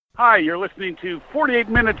Hi, you're listening to 48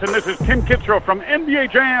 Minutes, and this is Tim Kitzrow from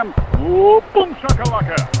NBA Jam. Whoa, boom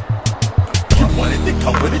shakalaka. You wanted to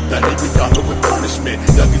come with it, done it, we got it with punishment.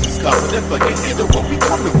 Youngest is confident, but can't handle what we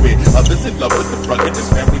coming with. Others in love with the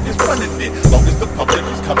ruggedness, family just running it. Long as the public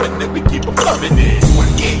is coming, then we keep them loving it.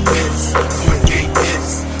 28 minutes, 28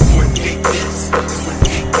 minutes, 28 minutes,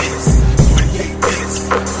 28 minutes, 28 minutes,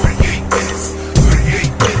 28 minutes,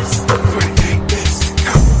 28 minutes, 28 minutes.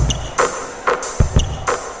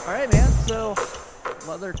 All right, man. So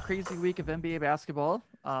another crazy week of NBA basketball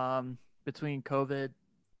between COVID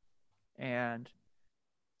and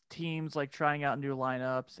teams like trying out new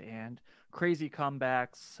lineups and crazy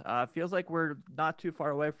comebacks. Feels like we're not too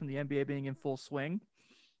far away from the NBA being in full swing.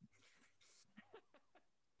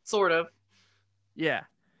 Sort of. Yeah.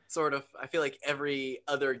 Sort of. I feel like every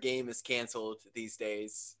other game is canceled these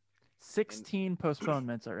days. 16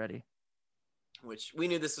 postponements already. Which we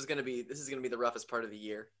knew this is gonna be the roughest part of the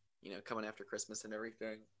year, coming after Christmas and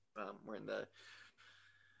everything. We're in the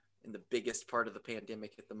biggest part of the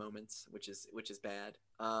pandemic at the moment, which is bad.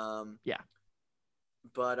 Yeah.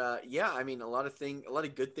 But yeah, I mean, a lot of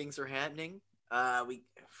good things are happening.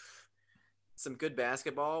 Some good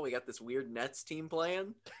basketball. We got this weird Nets team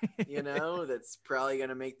playing, that's probably going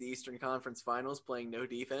to make the Eastern Conference Finals playing no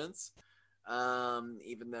defense.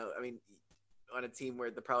 Even though, I mean, on a team where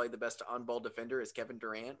probably the best on-ball defender is Kevin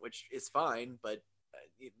Durant, which is fine, but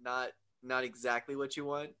not exactly what you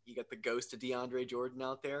want. You got the ghost of DeAndre Jordan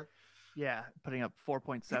out there. Yeah, putting up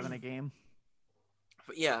 4.7 a game.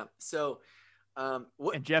 But yeah, so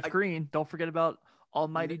and Jeff Green, don't forget about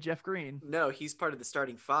almighty Jeff Green. No, he's part of the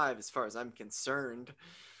starting five as far as I'm concerned.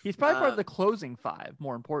 He's probably part of the closing five,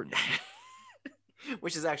 more importantly.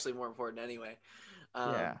 Which is actually more important anyway.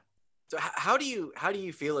 Yeah. So how do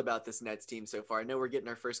you feel about this Nets team so far? I know we're getting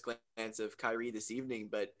our first glance of Kyrie this evening,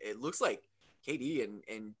 but it looks like KD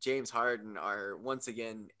and James Harden are once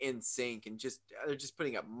again in sync and they're just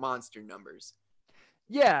putting up monster numbers.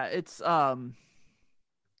 Yeah, it's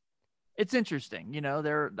interesting.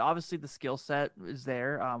 They're obviously the skill set is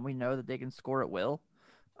there. We know that they can score at will.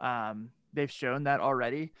 They've shown that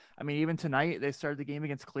already. I mean, even tonight they started the game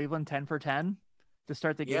against Cleveland 10 for 10 to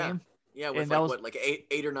start the game. Yeah, with like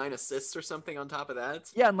eight or nine assists or something on top of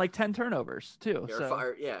that. Yeah, and like 10 turnovers too.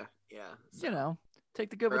 Yeah. So, take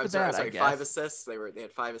the good with the bad. I guess 5 assists. They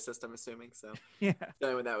had 5 assists, I'm assuming. So yeah,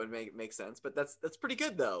 that would make sense. But that's pretty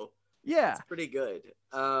good though. Yeah, it's pretty good.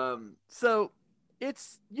 So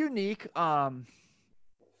it's unique. I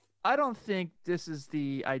don't think this is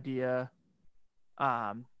the idea.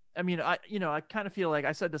 I mean, I kind of feel like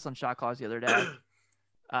I said this on Shot Calls the other day.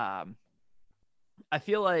 I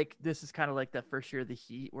feel like this is kind of like that first year of the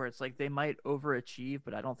Heat where it's like they might overachieve,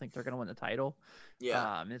 but I don't think they're going to win the title.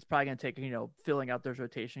 Yeah. It's probably going to take, filling out those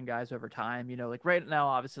rotation guys over time. Like right now,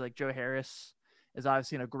 obviously, like Joe Harris is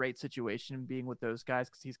obviously in a great situation being with those guys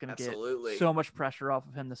because he's going to get so much pressure off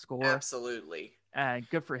of him to score. Absolutely. And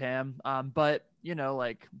good for him. But,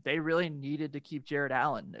 like they really needed to keep Jared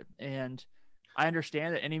Allen. And I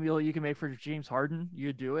understand that any deal you can make for James Harden,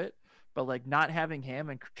 you do it. But like not having him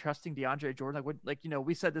and trusting DeAndre Jordan,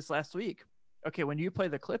 we said this last week. Okay, when you play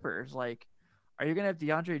the Clippers, like, are you gonna have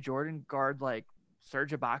DeAndre Jordan guard like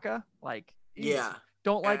Serge Ibaka? Like,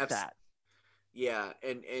 don't like that. Yeah,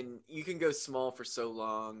 and you can go small for so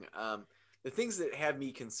long. The things that have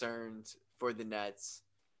me concerned for the Nets,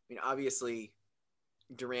 I mean, obviously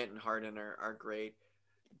Durant and Harden are great.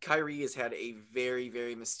 Kyrie has had a very,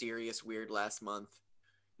 very mysterious, weird last month.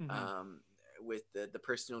 Mm-hmm. With the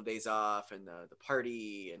personal days off and the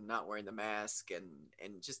party and not wearing the mask and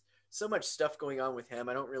just so much stuff going on with him.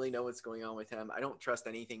 I don't really know what's going on with him. I don't trust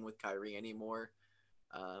anything with Kyrie anymore.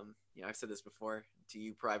 I've said this before to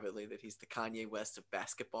you privately that he's the Kanye West of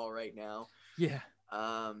basketball right now. Yeah.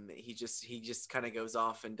 He just kind of goes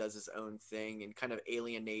off and does his own thing and kind of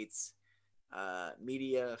alienates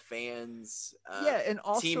media, fans, and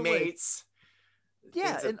also teammates.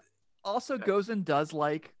 Also goes and does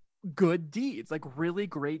like good deeds, like really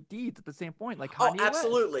great deeds at the same point, like Kanye West.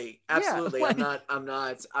 Absolutely. Yeah, I'm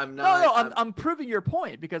not. I'm proving your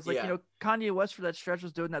point because Kanye West for that stretch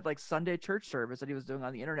was doing that like Sunday church service that he was doing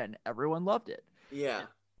on the internet and everyone loved it. Yeah.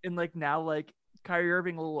 And like now like Kyrie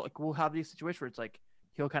Irving will have these situations where it's like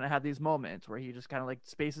he'll kind of have these moments where he just kind of like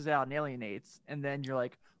spaces out and alienates, and then you're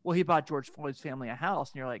like, well, he bought George Floyd's family a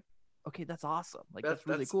house, and you're like, okay, that's awesome. Like that's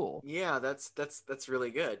really cool. Yeah, that's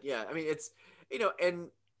really good. Yeah, I mean it's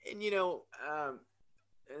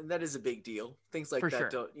and that is a big deal. Things like For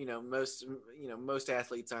that sure. don't most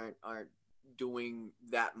athletes aren't doing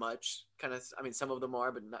that much. Kind of, I mean, some of them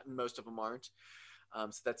are, but not most of them aren't.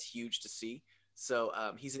 So that's huge to see. So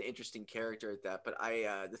he's an interesting character at that. But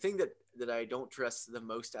the thing that I don't trust the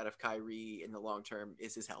most out of Kyrie in the long term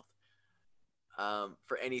is his health.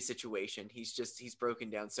 For any situation, he's broken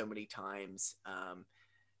down so many times.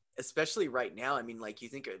 Especially right now. I mean, like, you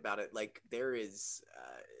think about it, like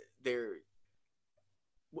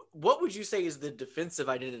what would you say is the defensive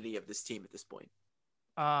identity of this team at this point?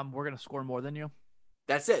 We're gonna score more than you.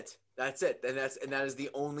 That's it. And that is the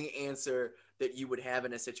only answer that you would have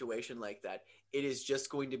in a situation like that. It is just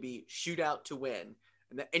going to be shootout to win.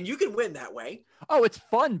 And you can win that way. Oh, it's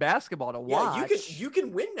fun basketball to watch. Yeah, you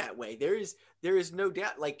can win that way. There is no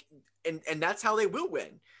doubt. Like, and that's how they will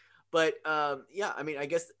win. But yeah, I mean, I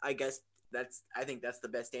guess I think that's the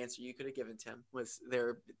best answer you could have given, Tim, was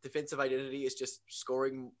their defensive identity is just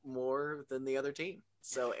scoring more than the other team.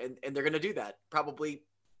 So and they're gonna do that probably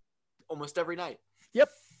almost every night. Yep,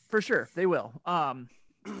 for sure they will.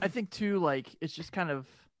 I think too, like, it's just kind of,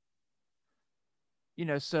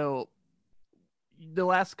 so the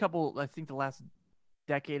last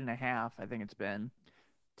decade and a half, I think it's been,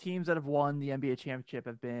 teams that have won the NBA championship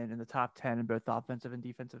have been in the top 10 in both offensive and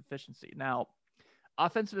defensive efficiency. Now,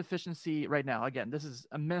 offensive efficiency right now, again, this is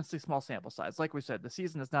immensely small sample size. Like we said, the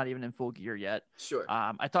season is not even in full gear yet. Sure.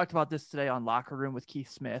 I talked about this today on Locker Room with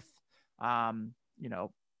Keith Smith.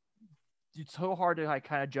 It's so hard to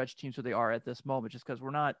kind of judge teams where they are at this moment, just because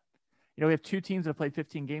we're not, we have two teams that have played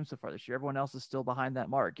 15 games so far this year. Everyone else is still behind that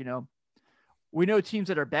mark. We know teams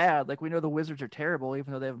that are bad. Like, we know the Wizards are terrible,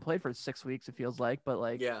 even though they haven't played for 6 weeks, it feels like. But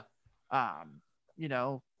the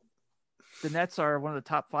Nets are one of the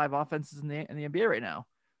top 5 offenses in the NBA right now.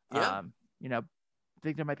 Yeah. I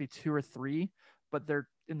think there might be 2 or 3, but they're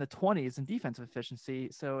in the 20s in defensive efficiency.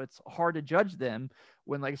 So it's hard to judge them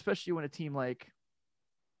when, especially when a team like,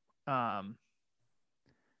 a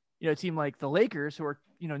team like the Lakers, who are,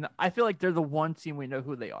 I feel like they're the one team we know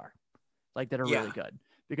who they are, that are really good.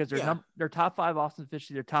 Because they're top 5 offensive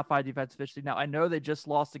efficiency, they're top 5 defensive efficiency. Now, I know they just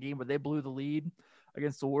lost the game where they blew the lead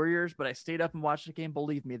against the Warriors, but I stayed up and watched the game.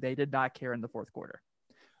 Believe me, they did not care in the fourth quarter.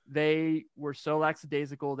 They were so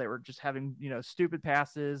lackadaisical. They were just having, stupid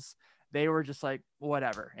passes. They were just like,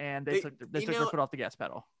 whatever. And they took their foot off the gas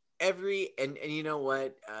pedal. And you know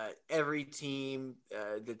what? Every team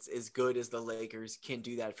that's as good as the Lakers can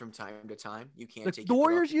do that from time to time. You can't take the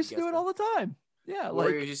Warriors used to do it all the time. Yeah,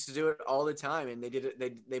 Warriors used to do it all the time, and they did it.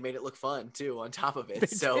 They made it look fun too. On top of it,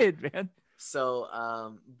 they did, man. So,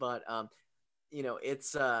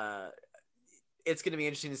 it's going to be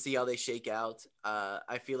interesting to see how they shake out.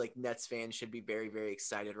 I feel like Nets fans should be very, very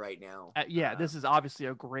excited right now. This is obviously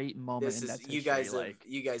a great moment. You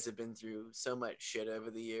guys have been through so much shit over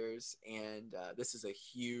the years, and this is a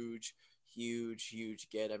huge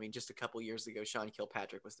get. I mean, just a couple years ago, Sean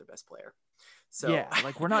Kilpatrick was their best player. So yeah,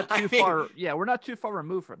 we're not too far. Yeah, we're not too far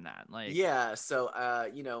removed from that. So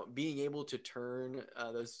being able to turn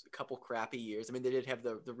those couple crappy years. I mean, they did have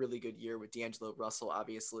the really good year with D'Angelo Russell,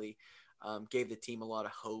 obviously. Gave the team a lot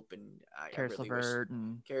of hope, and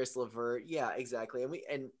Karis LeVert. Yeah, exactly.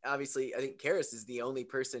 And obviously, I think Karis is the only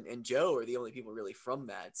person, and Joe are the only people really from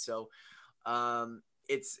that. So,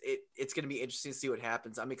 it's going to be interesting to see what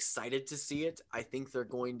happens. I'm excited to see it. I think they're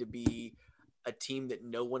going to be a team that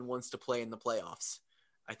no one wants to play in the playoffs.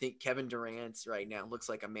 I think Kevin Durant right now looks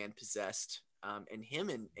like a man possessed. And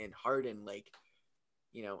him and Harden, I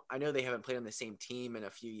know they haven't played on the same team in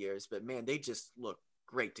a few years, but man, they just look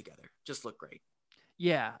great together. Just look great.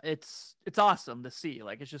 Yeah, it's awesome to see.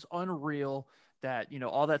 It's just unreal that,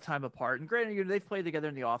 all that time apart. And granted, they've played together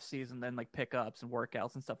in the off season, then pickups and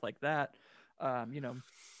workouts and stuff like that.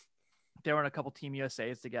 They were in a couple Team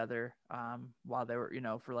USAs together while they were,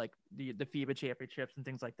 for the FIBA championships and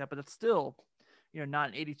things like that. But it's still, not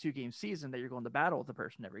an 82 game season that you're going to battle with a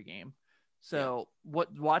person every game. So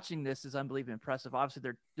watching this is unbelievably impressive. Obviously,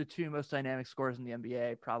 they're the 2 most dynamic scorers in the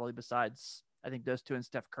NBA, probably besides, I think, those 2 and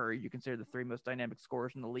Steph Curry. You consider the 3 most dynamic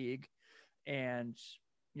scorers in the league. And,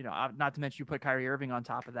 not to mention you put Kyrie Irving on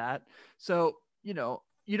top of that. So, you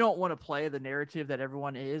don't want to play the narrative that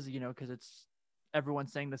everyone is, because it's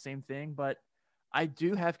everyone's saying the same thing. But I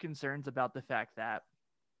do have concerns about the fact that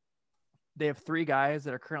they have 3 guys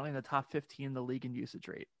that are currently in the top 15 in the league in usage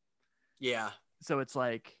rate. Yeah. So it's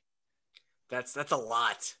that's a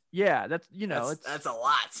lot. Yeah, that's a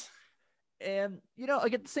lot. And,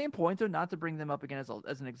 at the same point, though, not to bring them up again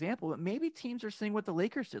as an example, but maybe teams are seeing what the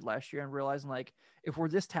Lakers did last year and realizing, if we're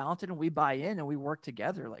this talented and we buy in and we work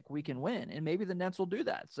together, we can win. And maybe the Nets will do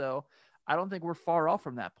that. So I don't think we're far off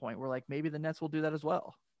from that point. We're maybe the Nets will do that as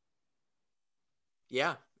well.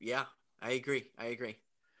 Yeah. I agree.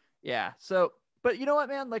 Yeah. So But you know what,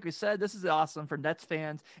 man? Like we said, this is awesome for Nets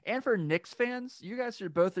fans and for Knicks fans. You guys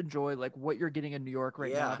should both enjoy like what you're getting in New York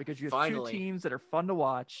right now Yeah, because you have finally. two teams that are fun to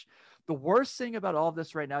watch. The worst thing about all of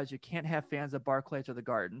this right now is you can't have fans at Barclays or the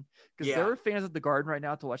Garden. Because if there Yeah, were fans at the Garden right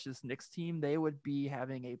now to watch this Knicks team, they would be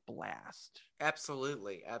having a blast.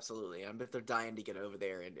 absolutely, absolutely. I bet they're dying to get over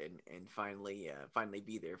there and finally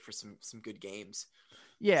be there for some good games.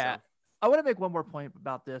 Yeah. So, I want to make one more point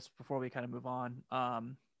about this before we kind of move on. I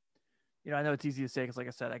know it's easy to say because, like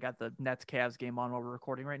I said, I got the Nets Cavs game on while we're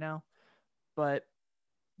recording right now, but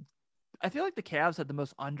I feel like the Cavs had the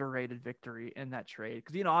most underrated victory in that trade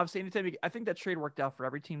because obviously anytime I think that trade worked out for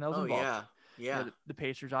every team that was oh involved. yeah, yeah, The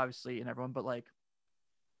Pacers obviously and everyone, but like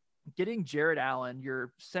getting Jared Allen,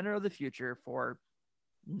 your center of the future, for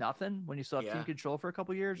nothing when you still have yeah, team control for a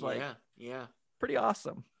couple years, like yeah, pretty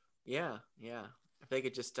awesome. yeah. If they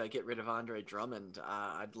could just get rid of Andre Drummond,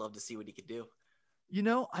 I'd love to see what he could do.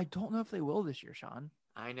 I don't know if they will this year, Sean.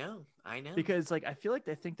 I know. Because like I feel like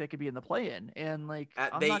they think they could be in the play-in, and like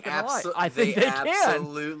I'm They not gonna lie, I think they can.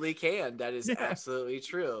 absolutely can. That is Yeah. absolutely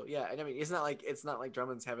true. Yeah, and I mean, it's not like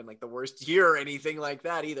Drummond's having like the worst year or anything like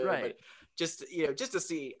that either. Right. But just just to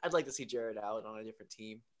see, I'd like to see Jared out on a different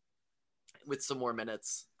team with some more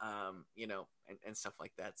minutes, and stuff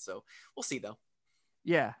like that. So we'll see though.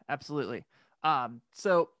 Yeah, absolutely.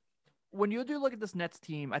 So when you do look at this Nets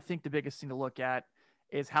team, I think the biggest thing to look at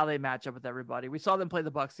is how they match up with everybody. We saw them play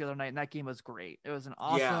the Bucks the other night, and that game was great. It was an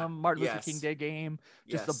awesome Yeah, Martin Luther yes. King Day game,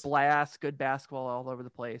 just Yes. a blast, good basketball all over the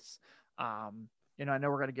place. I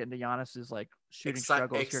know we're gonna get into Giannis's like shooting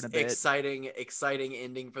struggles here in a bit. Exciting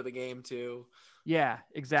ending for the game too. Yeah,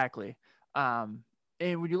 exactly. And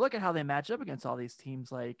when you look at how they match up against all these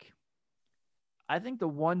teams, like I think the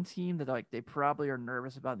one team that like they probably are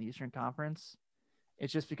nervous about in the Eastern Conference,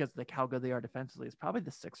 it's just because of like how good they are defensively, is probably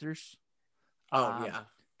the Sixers. Oh yeah.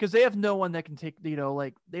 Because they have no one that can take,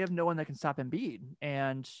 they have no one that can stop Embiid.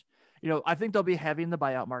 And, I think they'll be heavy in the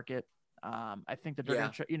buyout market. I think that they're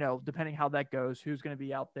going to, depending how that goes, who's going to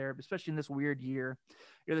be out there, especially in this weird year.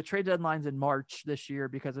 The trade deadline's in March this year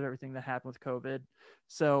because of everything that happened with COVID.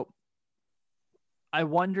 So I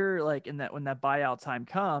wonder, like, when that buyout time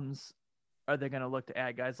comes, are they going to look to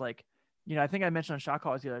add guys like, I think I mentioned on Shot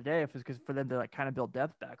Callers the other day, if it's because for them to like kind of build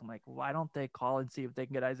depth back. I'm like, why don't they call and see if they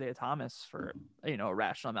can get Isaiah Thomas for, a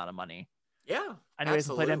rational amount of money? Yeah. I know he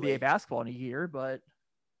hasn't played NBA basketball in a year, but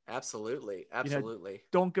absolutely.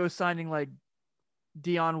 Don't go signing like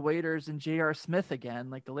Deion Waiters and J.R. Smith again,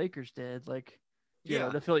 like the Lakers did, like,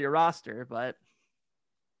 to fill your roster. But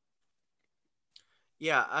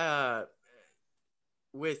yeah,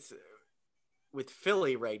 with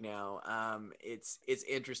Philly right now, it's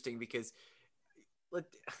interesting because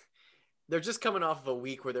they're just coming off of a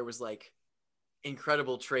week where there was like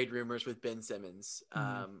incredible trade rumors with Ben Simmons,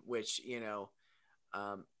 which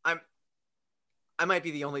I might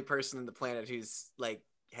be the only person on the planet who's like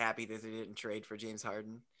happy that they didn't trade for James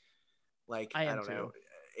Harden. Like I don't know,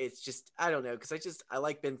 it's just I don't know because I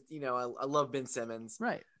like Ben, I love Ben Simmons,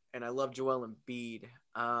 right, and I love Joel Embiid,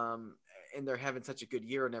 and they're having such a good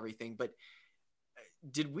year and everything, but.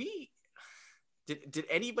 Did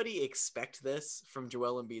anybody expect this from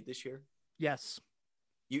Joel Embiid this year? Yes.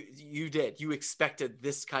 You did. You expected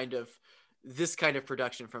this kind of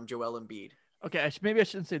production from Joel Embiid. Okay, maybe I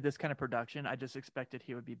shouldn't say this kind of production. I just expected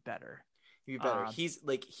he would be better. He'd be better.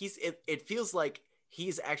 It feels like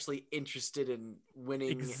he's actually interested in winning.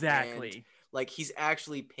 Exactly. And, like he's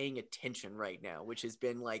actually paying attention right now, which has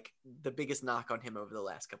been like the biggest knock on him over the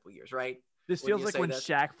last couple of years, right? This feels like when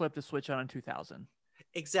Shaq flipped the switch on in 2000.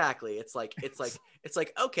 Exactly. It's like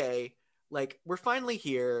okay, like we're finally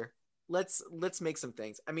here. Let's make some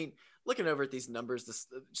things. I mean, looking over at these numbers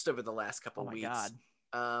just over the last couple of weeks. God.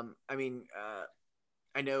 I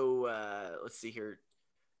know. Let's see here.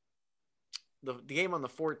 The game on the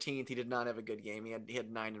 14th, he did not have a good game. He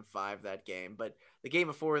had 9-5 that game. But the game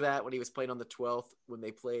before that, when he was playing on the 12th, when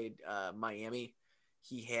they played Miami,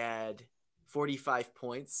 he had 45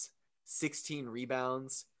 points, 16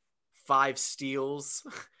 rebounds, 5 steals,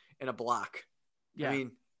 and a block. Yeah. I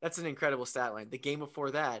mean, that's an incredible stat line. The game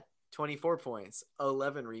before that, 24 points,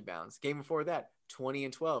 11 rebounds. Game before that, 20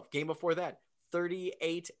 and 12. Game before that,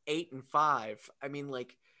 38, 8 and 5. I mean,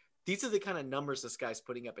 like, these are the kind of numbers this guy's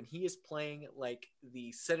putting up, and he is playing like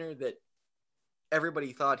the center that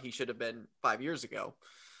everybody thought he should have been 5 years ago,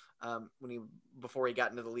 before he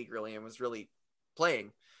got into the league really and was really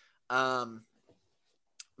playing. But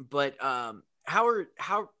how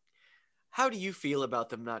do you feel about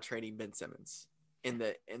them not trading Ben Simmons in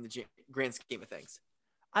the grand scheme of things?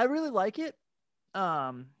 I really like it.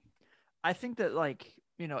 I think that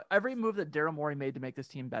every move that Daryl Morey made to make this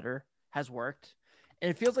team better has worked. And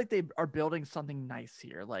it feels like they are building something nice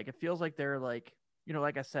here. Like, it feels like they're like,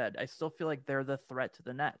 like I said, I still feel like they're the threat to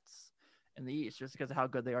the Nets in the East just because of how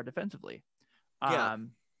good they are defensively. Yeah.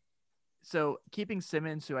 So keeping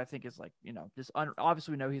Simmons, who I think is like, just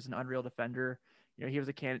obviously we know he's an unreal defender. He was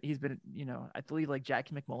a candidate. He's been, I believe like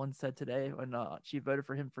Jackie McMullen said today when she voted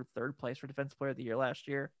for him for third place for Defensive Player of the Year last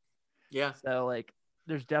year. Yeah. So like,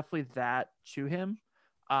 there's definitely that to him.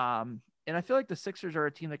 And I feel like the Sixers are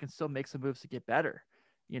a team that can still make some moves to get better.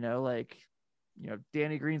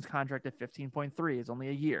 Danny Green's contract at 15.3 is only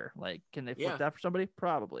a year. Like, can they flip that for somebody?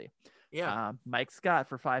 Probably. Yeah. Mike Scott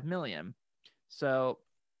for $5 million. So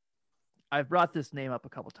I've brought this name up a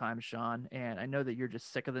couple times, Sean, and I know that you're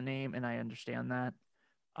just sick of the name, and I understand that.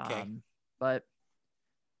 Okay. But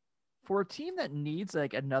for a team that needs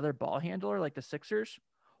like another ball handler like the Sixers,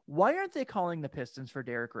 why aren't they calling the Pistons for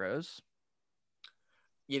Derrick Rose?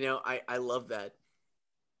 I love that.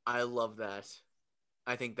 I love that.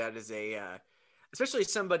 I think that is especially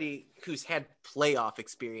somebody who's had playoff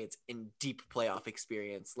experience and deep playoff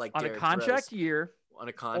experience, like on Derrick a contract Rose. year, On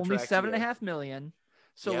a contract, only $7.5 million.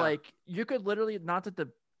 So like, you could literally, not that the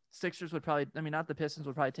Sixers would probably, not the Pistons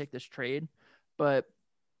would probably take this trade, but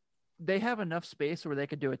they have enough space where they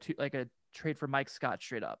could do a trade for Mike Scott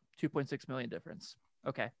straight up, $2.6 million difference.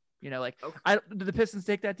 Okay. Okay. Do the Pistons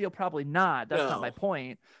take that deal? Probably not. That's not my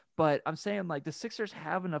point. But I'm saying like the Sixers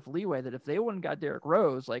have enough leeway that if they wouldn't got Derrick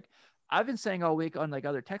Rose, like I've been saying all week on like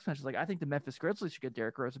other text messages, like I think the Memphis Grizzlies should get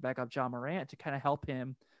Derrick Rose to back up John Morant to kind of help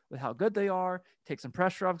him with how good they are, take some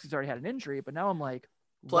pressure off because he's already had an injury. But now I'm like,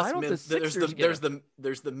 plus why don't the Sixers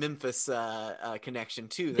there's the Memphis connection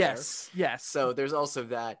too there. Yes. So there's also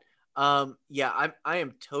that. I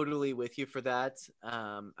am totally with you for that.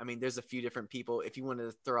 There's a few different people. If you want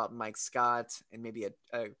to throw out Mike Scott and maybe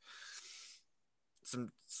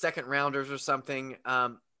some second rounders or something, I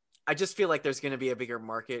just feel like there's going to be a bigger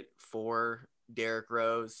market for Derrick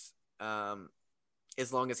Rose,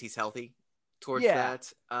 as long as he's healthy towards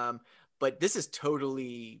that. But this is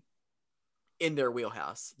totally in their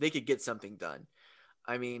wheelhouse. They could get something done.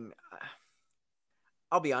 I'll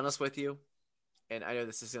be honest with you, and I know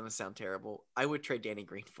this is going to sound terrible. I would trade Danny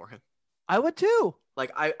Green for him. I would too.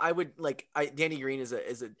 Like I would like Danny Green is a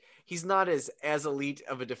he's not as elite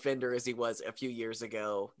of a defender as he was a few years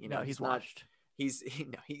ago. He's washed.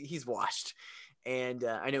 He's washed. And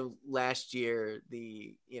I know last year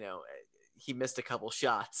he missed a couple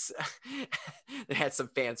shots that had some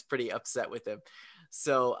fans pretty upset with him.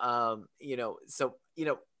 So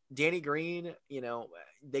Danny Green,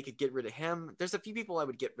 they could get rid of him. There's a few people I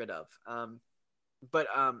would get rid of. But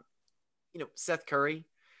Seth Curry,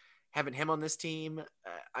 having him on this team,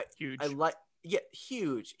 huge.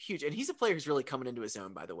 Huge. And he's a player who's really coming into his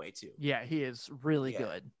own, by the way, too. Yeah, he is really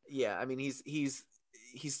good. Yeah, he's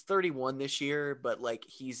 31 this year, but like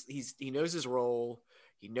he knows his role.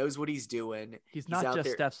 He knows what he's doing. He's not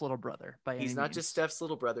just Steph's little brother by any means. He's not just Steph's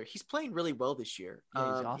little brother. He's playing really well this year.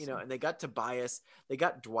 Yeah, he's awesome. And they got Tobias. They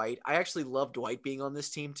got Dwight. I actually love Dwight being on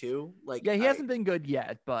this team too. Like, he hasn't been good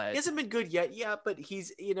yet, but he hasn't been good yet. Yeah, but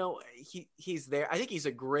he's he's there. I think he's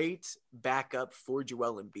a great backup for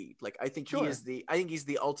Joel Embiid. Like, I think he's the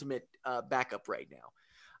ultimate backup right now.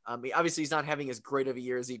 Obviously he's not having as great of a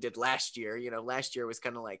year as he did last year. Last year was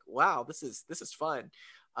kind of like, wow, this is fun.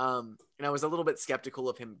 And I was a little bit skeptical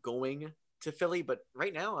of him going to Philly, but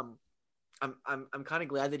right now I'm kind of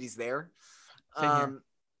glad that he's there. Are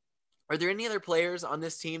there any other players on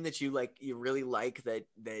this team that you really like that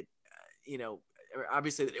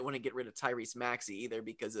obviously they want to get rid of Tyrese Maxey either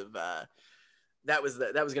because of that was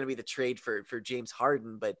going to be the trade for James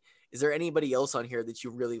Harden, but is there anybody else on here that you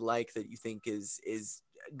really like that you think is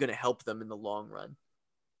going to help them in the long run?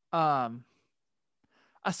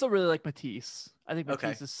 I still really like Matisse. I think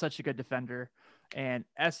Matisse is such a good defender, and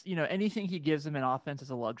anything he gives him in offense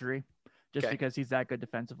is a luxury, just because he's that good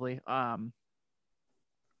defensively. Obviously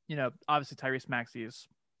Tyrese Maxey has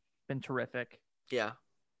been terrific. Yeah.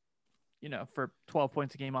 For 12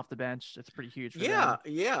 points a game off the bench, it's pretty huge. For them.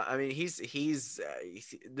 Yeah. I mean, that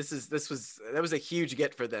was a huge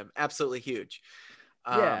get for them. Absolutely huge.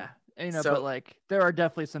 But there are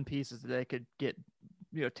definitely some pieces that they could get.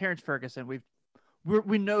 Terrence Ferguson,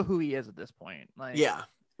 we know who he is at this point.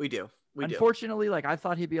 We do. Unfortunately, I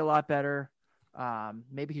thought he'd be a lot better.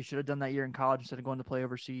 Maybe he should have done that year in college instead of going to play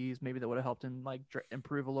overseas. Maybe that would have helped him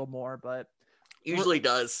improve a little more, but usually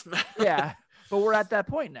does. Yeah. But we're at that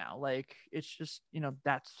point now. It's just,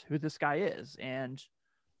 that's who this guy is. And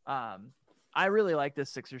I really like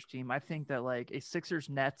this Sixers team. I think that a Sixers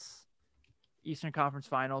Nets Eastern Conference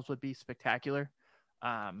Finals would be spectacular.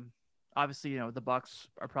 Obviously, the Bucks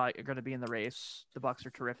are probably going to be in the race. The Bucks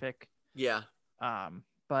are terrific. Yeah.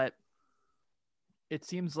 But it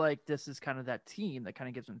seems like this is kind of that team that kind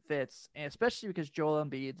of gives him fits, and especially because Joel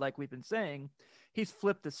Embiid, like we've been saying, he's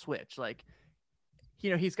flipped the switch. Like,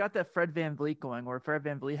 he's got that Fred VanVleet going, where Fred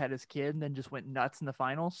VanVleet had his kid and then just went nuts in the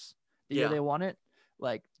finals the year they won it.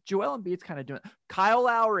 Like, Joel Embiid's kind of doing it. Kyle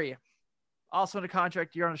Lowry, also in a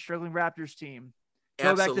contract year on a struggling Raptors team.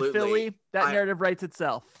 Go back to Philly. That narrative writes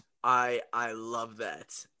itself. I love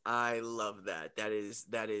that. I love that. That is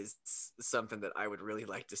something that I would really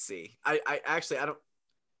like to see. I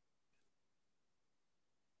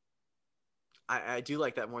do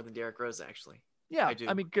like that more than Derrick Rose, actually. Yeah, I do.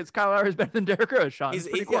 I mean, because Kyle Lowry is better than Derrick Rose, Sean. He's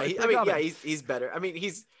better. I mean,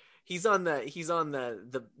 he's on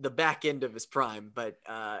the back end of his prime, but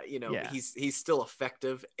he's still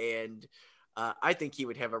effective, and I think he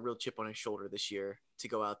would have a real chip on his shoulder this year to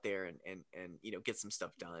go out there and get some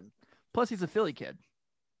stuff done. Plus, he's a Philly kid.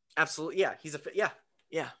 Absolutely, yeah.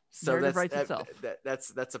 So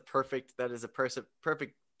that's a perfect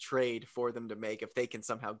trade for them to make if they can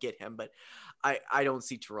somehow get him. But I don't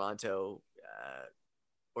see Toronto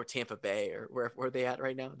or Tampa Bay or where are they at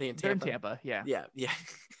right now? They're in Tampa. Yeah.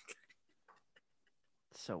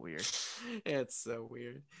 So weird. It's so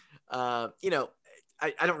weird. I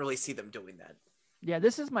don't really see them doing that. Yeah,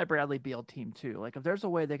 this is my Bradley Beal team too. Like, if there's a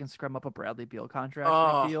way they can scrum up a Bradley Beal contract,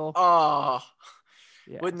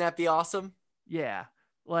 yeah. Wouldn't that be awesome? Yeah,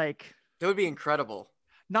 like that would be incredible.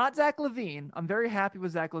 Not Zach LaVine. I'm very happy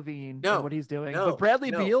with Zach LaVine and what he's doing. No, but Bradley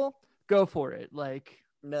Beal, go for it. Like,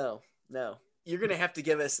 no. You're going to have to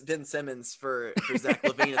give us Ben Simmons for Zach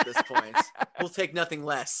LaVine at this point. We'll take nothing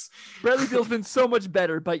less. Bradley Beal's been so much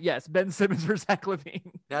better, but yes, Ben Simmons for Zach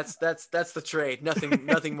LaVine. That's the trade.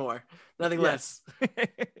 Nothing more. Nothing less.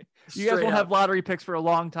 You guys won't have lottery picks for a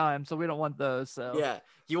long time, so we don't want those. So yeah.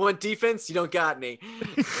 You want defense? You don't got any.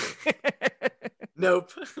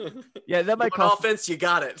 Nope. Yeah, that might cost offense. You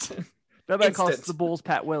got it. That might cost the Bulls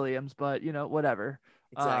Pat Williams, but whatever.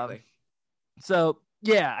 Exactly. So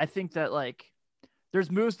yeah, I think that like there's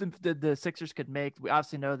moves that the Sixers could make. We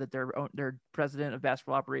obviously know that their president of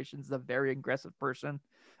basketball operations is a very aggressive person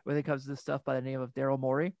when it comes to this stuff by the name of Daryl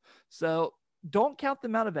Morey. So don't count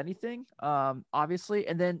them out of anything, obviously.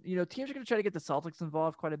 And then, teams are going to try to get the Celtics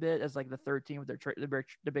involved quite a bit as like the third team with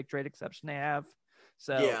the big trade exception they have.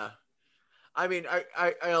 So yeah, I mean,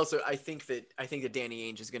 I think that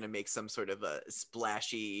Danny Ainge is going to make some sort of a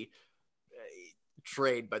splashy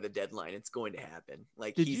trade by the deadline. It's going to happen.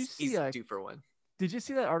 Like he's due for one. Did you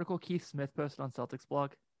see that article Keith Smith posted on Celtics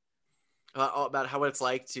blog? About how it's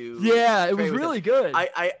like to it was really good.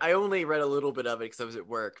 I only read a little bit of it because I was at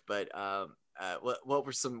work, but what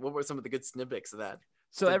were some of the good snippets of that?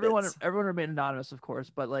 So everyone remained anonymous, of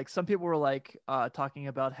course, but like some people were like talking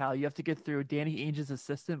about how you have to get through Danny Ainge's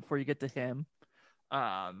assistant before you get to him.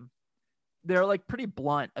 They're like pretty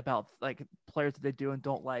blunt about like players that they do and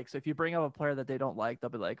don't like. So if you bring up a player that they don't like,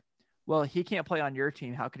 they'll be like, well, he can't play on your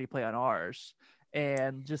team. How could he play on ours?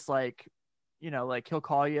 And just like, like he'll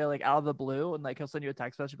call you like out of the blue and like he'll send you a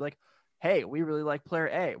text message be like, hey, we really like player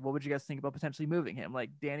A. What would you guys think about potentially moving him? Like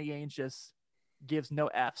Danny Ainge just gives no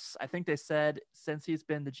F's. I think they said since he's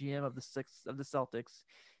been the GM of the Celtics,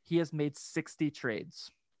 he has made 60 trades.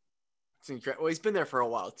 It's incredible. Well, he's been there for a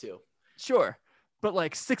while too. Sure. But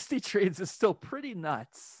like 60 trades is still pretty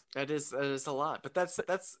nuts. That is a lot, but that's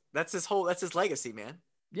his legacy, man.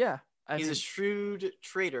 Yeah. He's a shrewd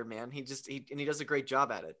trader, man. He does a great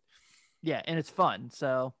job at it. Yeah. And it's fun.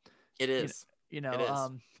 So it is. Danny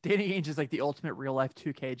Ainge is like the ultimate real life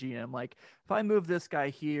 2K GM. Like if I move this guy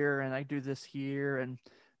here and I do this here and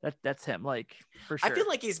that's him, like for sure. I feel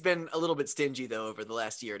like he's been a little bit stingy though over the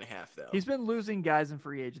last year and a half though. He's been losing guys in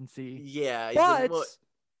free agency. Yeah. But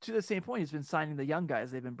to the same point, he's been signing the young guys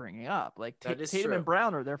they've been bringing up. Like Tatum and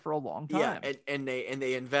Brown are there for a long time. Yeah, and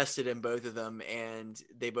they invested in both of them, and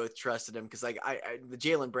they both trusted him because like the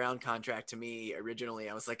Jaylen Brown contract to me originally,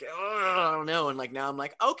 I was like, oh, I don't know, and like now I'm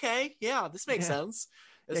like, okay, yeah, this makes sense.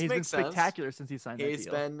 He's been spectacular since he signed that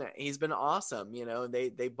deal. He's been awesome,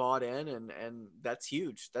 They bought in, and that's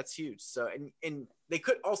huge. That's huge. So and they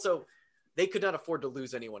could not afford to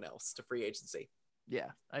lose anyone else to free agency. Yeah,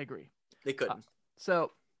 I agree. They couldn't.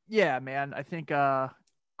 So. Yeah, man. I think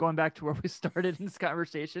going back to where we started in this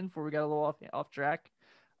conversation before we got a little off track.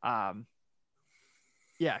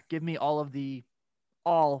 Give me all of the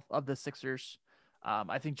Sixers.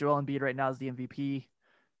 I think Joel Embiid right now is the MVP.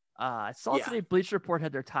 I saw today Bleacher Report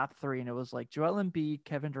had their top three, and it was like Joel Embiid,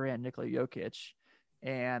 Kevin Durant, Nikola Jokic,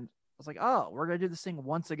 and I was like, oh, we're gonna do this thing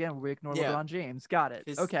once again where we ignore LeBron James. Got it.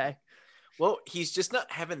 Okay. Well, he's just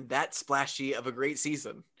not having that splashy of a great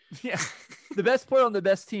season. Yeah. The best player on the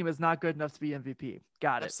best team is not good enough to be MVP.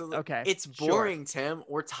 Got it. Absolutely. Okay. It's Sure. boring, Tim.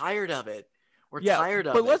 We're tired of it. We're Yeah, tired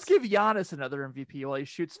of but it. let's give Giannis another MVP while he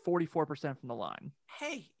shoots 44% from the line.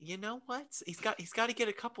 Hey, you know what? He's got to get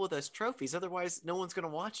a couple of those trophies. Otherwise, no one's going to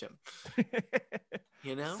watch him.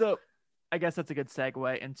 You know? So I guess that's a good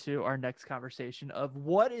segue into our next conversation of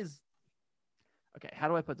what is okay. How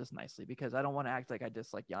do I put this nicely? Because I don't want to act like I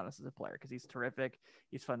dislike Giannis as a player because he's terrific.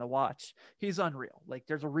 He's fun to watch. He's unreal. Like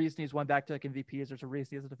there's a reason he's won back-to-back MVPs. There's a reason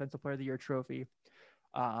he has a Defensive Player of the Year trophy.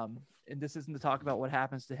 And this isn't to talk about what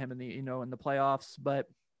happens to him in the in the playoffs, but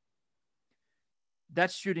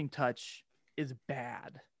that shooting touch is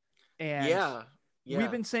bad. And Yeah.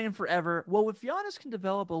 we've been saying forever, well, if Giannis can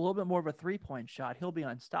develop a little bit more of a 3-point shot, he'll be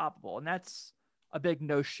unstoppable. And that's a big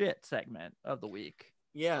no shit segment of the week.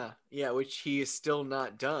 Yeah, which he is still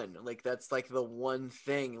not done. Like that's like the one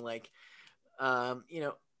thing. Like,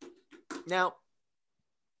 now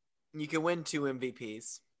you can win 2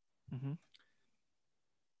 MVPs, Mm-hmm.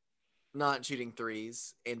 not shooting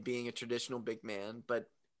threes and being a traditional big man, but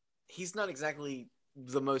he's not exactly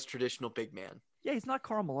the most traditional big man. Yeah, he's not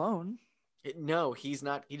Karl Malone. No, he's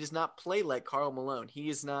not. He does not play like Karl Malone. He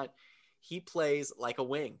is not. He plays like a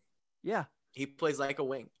wing. Yeah. He plays like a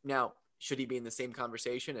wing. Now, should he be in the same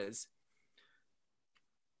conversation as,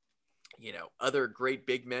 other great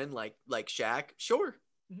big men like Shaq? Sure.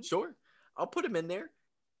 Mm-hmm. Sure. I'll put him in there.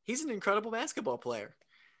 He's an incredible basketball player.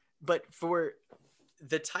 But for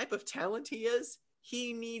the type of talent he is,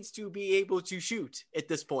 he needs to be able to shoot at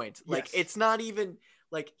this point. Like, Yes. It's not even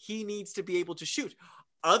like he needs to be able to shoot.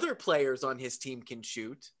 Other players on his team can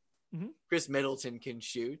shoot. Mm-hmm. Chris Middleton can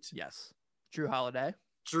shoot. Yes. Drew Holiday.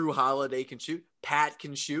 Drew Holiday can shoot. Pat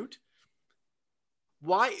can shoot.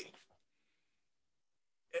 Why?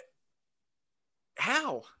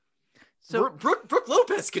 How? So Brooke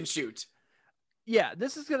Lopez can shoot. yeah,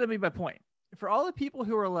 this is going to be my point. For all the people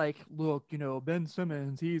who are like, look, Ben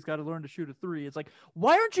Simmons, he's got to learn to shoot a 3. It's like,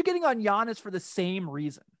 why aren't you getting on Giannis for the same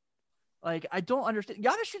reason? Like, I don't understand.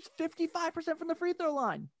 Giannis shoots 55% from the free throw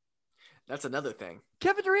line. That's another thing.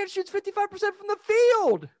 Kevin Durant shoots 55% from the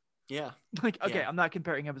field. Yeah. Like, okay, Yeah. I'm not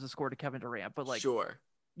comparing him as a score to Kevin Durant, but like, Sure.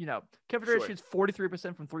 Kevin Durant Sure. shoots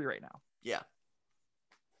 43% from 3 right now. Yeah.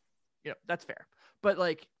 That's fair. But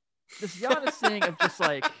like, this Giannis thing of just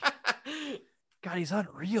like, God, he's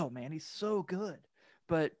unreal, man. He's so good.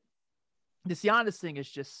 But this Giannis thing is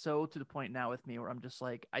just so to the point now with me where I'm just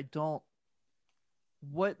like, I don't,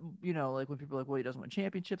 like when people are like, well, he doesn't win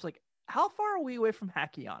championships. Like, how far are we away from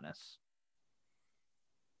hacky Giannis?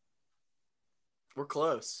 We're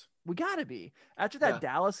close. We got to be. After that Yeah.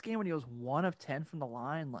 Dallas game when he was 1 of 10 from the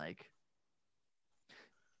line, like,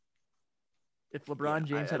 if LeBron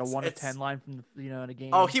Yeah, James had a 1 of it's- 10 line from the, in a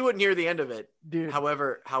game. Oh, he wouldn't hear the end of it. dude.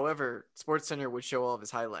 However, SportsCenter would show all of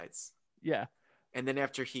his highlights. Yeah. And then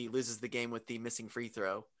after he loses the game with the missing free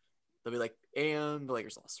throw, they'll be like, and the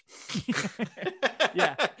Lakers lost.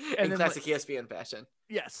 Yeah. And In then, classic ESPN fashion.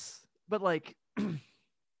 Yes. But like,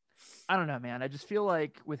 I don't know, man. I just feel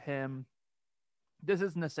like with him, this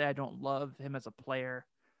isn't to say I don't love him as a player,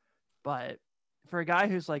 but for a guy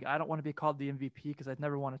who's like, I don't want to be called the MVP because I've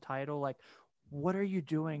never won a title. Like, what are you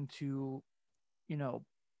doing to,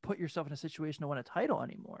 put yourself in a situation to win a title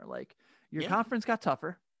anymore? Like, your Yeah. conference got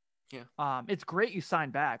tougher. Yeah. It's great you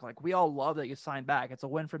signed back. Like, we all love that you signed back. It's a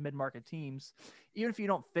win for mid-market teams. Even if you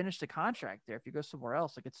don't finish the contract there, if you go somewhere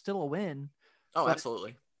else, like, it's still a win. Oh, But-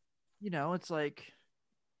 absolutely. It's like,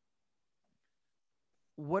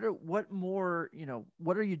 what more,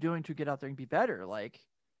 what are you doing to get out there and be better? Like,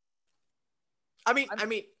 I mean,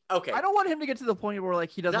 okay. I don't want him to get to the point where like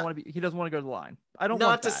he doesn't Not- want to go to the line. I don't not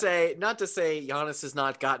want to that. not to say Giannis has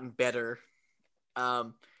not gotten better.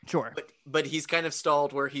 Sure. But he's kind of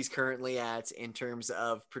stalled where he's currently at in terms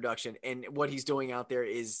of production, and what he's doing out there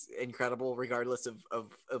is incredible, regardless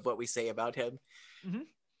of what we say about him. Mhm.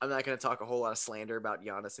 I'm not going to talk a whole lot of slander about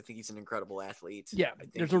Giannis. I think he's an incredible athlete. Yeah. I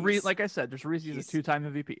think There's a reason, he's- like I said, there's a reason he's a 2-time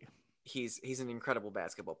MVP. he's an incredible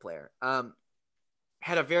basketball player.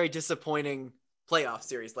 Had a very disappointing playoff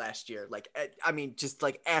series last year. Like, I mean, just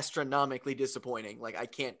like astronomically disappointing. Like, I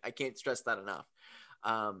can't stress that enough.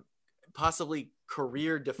 Possibly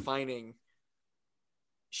career defining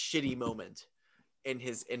shitty moment in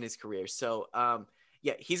his career. So,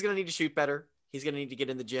 yeah, he's going to need to shoot better. He's going to need to get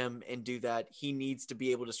in the gym and do that. He needs to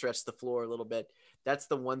be able to stretch the floor a little bit. That's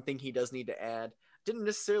the one thing he does need to add. Didn't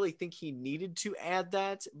necessarily think he needed to add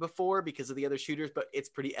that before because of the other shooters, but it's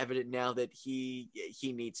pretty evident now that he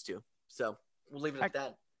needs to. So we'll leave it at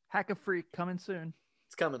that. Hack a Freak coming soon.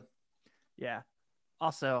 It's coming. Yeah.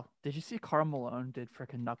 Also, did you see Karl Malone did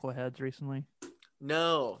frickin' knuckleheads recently?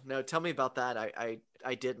 No. Tell me about that.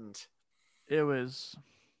 I didn't. It was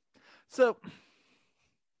so.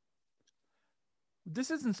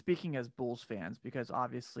 This isn't speaking as Bulls fans because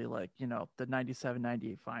obviously, like, you know, the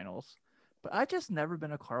 97-98 finals, but I just never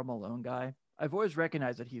been a Karl Malone guy. I've always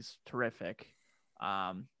recognized that he's terrific.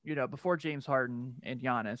 You know, before James Harden and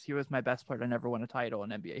Giannis, he was my best player to never win a title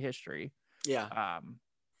in NBA history. Yeah.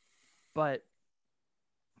 But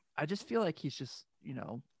I just feel like he's just, you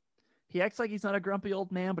know, he acts like he's not a grumpy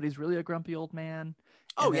old man, but he's really a grumpy old man.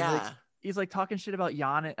 Oh, And then, yeah. like, he's like talking shit about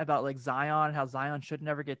Giannis, about like Zion, how Zion should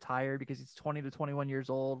never get tired because he's 20 to 21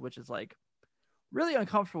 years old, which is like really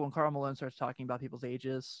uncomfortable when Karl Malone starts talking about people's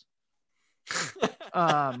ages.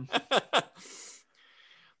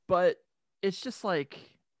 But it's just like,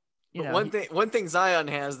 you know, one thing Zion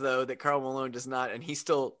has though that Karl Malone does not, and he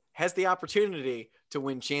still has the opportunity to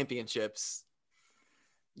win championships.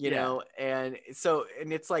 You know, and it's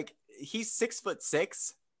like he's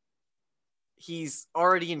 6'6". He's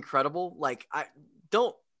already incredible. Like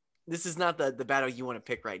this is not the battle you want to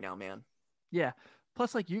pick right now, man. Yeah.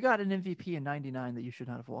 Plus, like, you got an MVP in '99 that you should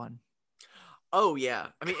not have won. Oh yeah.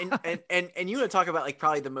 I mean, and you want to talk about like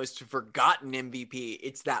probably the most forgotten MVP.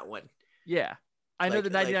 It's that one. Yeah. I know Like- the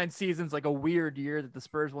 99 season's like a weird year that the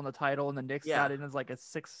Spurs won the title and the Knicks Yeah. got in as like a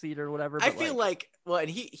 6th seed or whatever. I but, feel and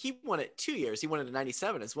he won it 2 years. He won it in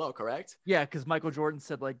 97 as well, correct? yeah, because Michael Jordan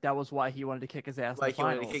said like that was why he wanted to kick his ass. Like in he the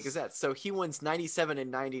wanted to finals. kick his ass. So he wins 97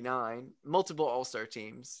 and 99, multiple All-Star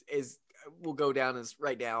teams, will go down as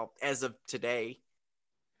right now, as of today,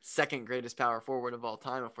 second greatest power forward of all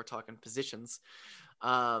time if we're talking positions.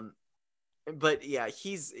 But yeah,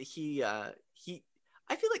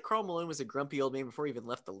 I feel like Karl Malone was a grumpy old man before he even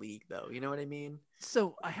left the league, though. You know what I mean?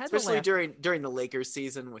 So I had Especially the during the Lakers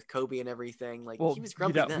season with Kobe and everything. Like well, he was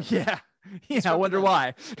grumpy then. Yeah, yeah. I grumpy wonder then.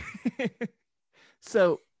 why.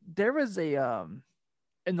 So there was a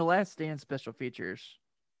in the Last Stand special features.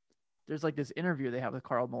 There's like this interview they have with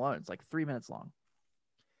Karl Malone. It's like 3 minutes long,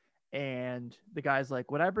 and the guy's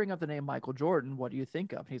like, "When I bring up the name Michael Jordan, what do you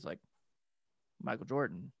think of?" He's like, "Michael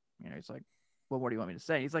Jordan." You know, he's like, "Well, what do you want me to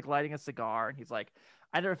say?" He's like lighting a cigar, and he's like,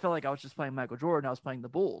 "I never felt like I was just playing Michael Jordan. I was playing the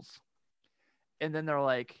Bulls." And then they're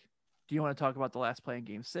like, "Do you want to talk about the last play in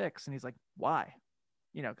Game 6?" And he's like, "Why?"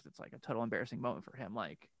 You know, because it's like a total embarrassing moment for him,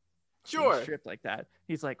 like being Sure. stripped like that.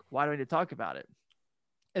 He's like, "Why do I need to talk about it?"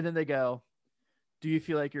 And then they go, "Do you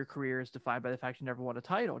feel like your career is defined by the fact you never won a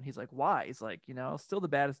title?" And he's like, "Why?" He's like, "You know, still the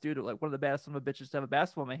baddest dude, like one of the baddest son of a bitches to have a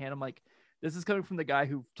basketball in my hand." I'm like, this is coming from the guy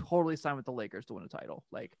who totally signed with the Lakers to win a title.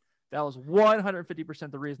 Like that was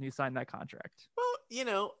 150% the reason he signed that contract. Well, you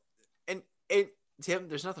know, and Tim,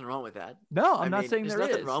 there's nothing wrong with that. No, I I'm not mean, saying there's there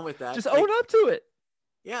nothing is. wrong with that. Just Like, own up to it.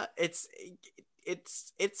 Yeah, it's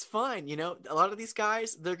fine. You know, a lot of these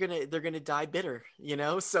guys, they're gonna die bitter. You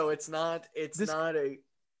know, so it's not a.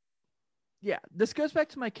 Yeah, this goes back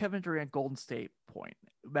to my Kevin Durant Golden State point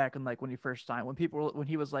back in like when he first signed, when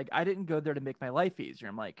he was like, "I didn't go there to make my life easier."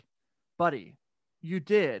 I'm like, buddy, you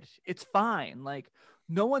did. It's fine. Like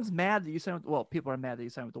no one's mad that you signed with, well, people are mad that you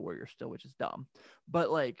signed with the Warriors still, which is dumb.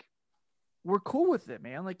 But like we're cool with it,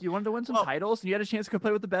 man. Like you wanted to win some titles and you had a chance to go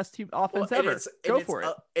play with the best team offense ever. Go for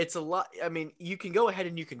it. It's a lot. I mean, you can go ahead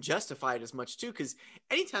and you can justify it as much too, because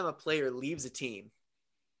anytime a player leaves a team,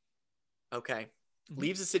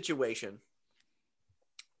 leaves a situation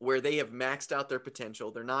where they have maxed out their potential,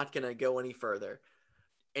 they're not going to go any further,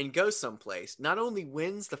 and go someplace, not only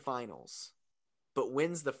wins the finals, but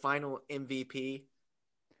wins the final MVP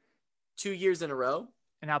 2 years in a row,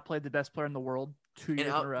 and outplayed the best player in the world 2 years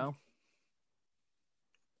in a row.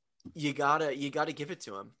 You gotta give it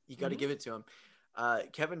to him. You gotta give it to him.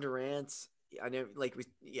 Kevin Durant, I know, like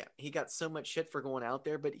he got so much shit for going out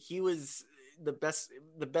there, but he was the best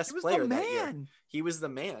player that year. He was the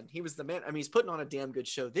man. I mean, he's putting on a damn good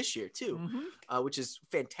show this year too, which is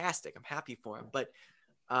fantastic. I'm happy for him, but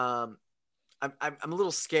I'm a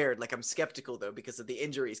little scared. Like I'm skeptical though because of the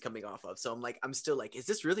injuries coming off of. So I'm still like, is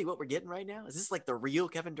this really what we're getting right now? Is this like the real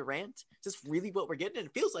Kevin Durant? Is this really what we're getting? And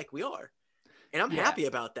it feels like we are. And I'm happy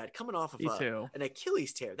about that coming off of an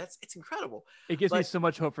Achilles tear. It's incredible. It gives me so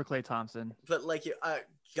much hope for Klay Thompson. But like,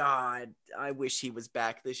 God, I wish he was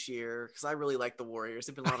back this year because I really like the Warriors.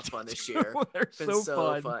 They've been a lot of fun this year. They're so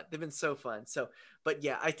fun. They've been so fun. So, but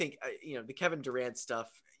yeah, I think the Kevin Durant stuff,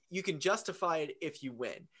 you can justify it if you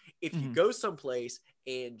win. If you go someplace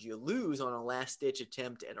and you lose on a last-ditch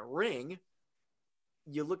attempt at a ring,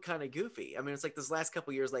 you look kind of goofy. I mean, it's like this last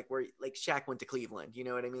couple years, like where like Shaq went to Cleveland. You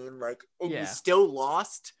know what I mean? Like, you still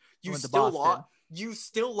lost. You still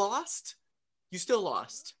lost.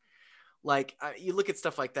 Like you look at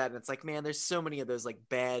stuff like that, and it's like, man, there's so many of those like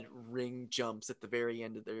bad ring jumps at the very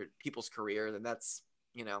end of their people's career, and that's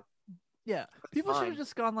Yeah, people should fine. have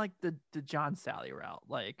just gone like the John Sally route.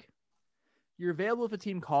 Like, you're available if a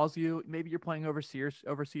team calls you. Maybe you're playing overseas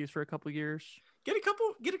for a couple years. Get a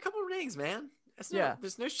couple rings, man.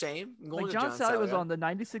 There's no shame in going Like to John Sally was route. on the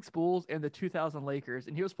 '96 Bulls and the 2000 Lakers,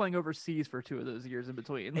 and he was playing overseas for 2 of those years in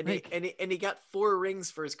between. And he got 4 rings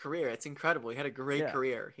for his career. It's incredible. He had a great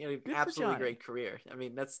career. He had an Good for absolutely Johnny. great career. I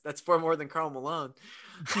mean, that's 4 more than Karl Malone.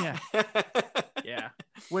 Yeah. Yeah.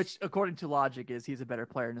 Which, according to logic, is he's a better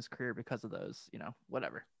player in his career because of those.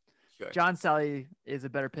 Whatever. Sure. John Sally is a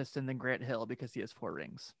better Piston than Grant Hill because he has 4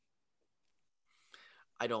 rings.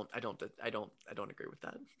 I don't agree with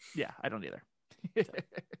that. Yeah, I don't either.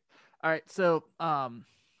 All right, so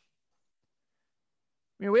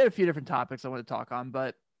we had a few different topics I want to talk on,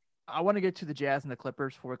 but I want to get to the Jazz and the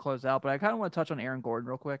Clippers before we close out. But I kind of want to touch on Aaron Gordon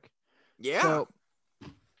real quick. Yeah. So,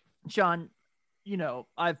 Sean,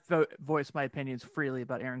 I've voiced my opinions freely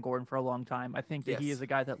about Aaron Gordon for a long time. I think that he is a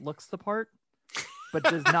guy that looks the part, but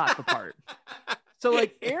does not the part. So,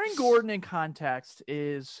 like, Aaron Gordon in context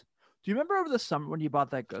is. Do you remember over the summer when you bought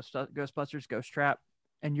that Ghostbusters Ghost Trap?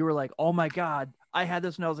 And you were like, oh my God, I had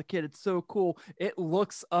this when I was a kid. It's so cool. It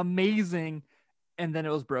looks amazing. And then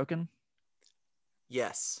it was broken.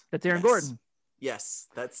 Yes. That's Aaron Gordon. Yes.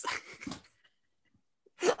 That's,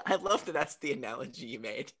 I love that. That's the analogy you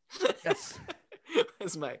made. Yes.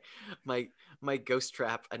 That's my Ghost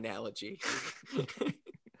Trap analogy.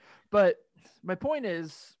 But my point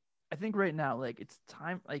is, I think right now, like, it's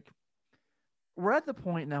time, like, we're at the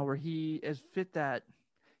point now where he is fit that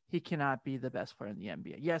he cannot be the best player in the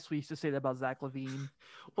NBA. Yes, we used to say that about Zach LaVine.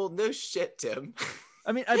 Well, no shit, Tim.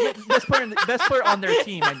 I mean, best player on their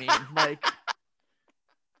team. I mean, like,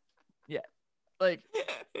 yeah, like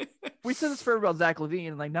we said this for about Zach LaVine,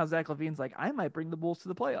 and like now Zach LaVine's like, I might bring the Bulls to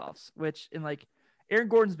the playoffs. Which, and like, Aaron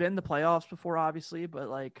Gordon's been in the playoffs before, obviously, but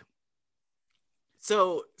like,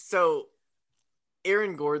 so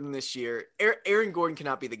Aaron Gordon this year, Aaron Gordon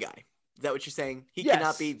cannot be the guy. Is that what you're saying? He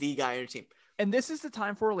cannot be the guy on your team. And this is the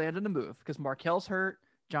time for Orlando to move because Markel's hurt,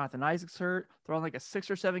 Jonathan Isaac's hurt. They're on like a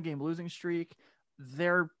 6 or 7 game losing streak.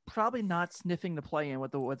 They're probably not sniffing the play in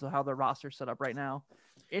with how their roster's set up right now.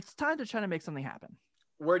 It's time to try to make something happen.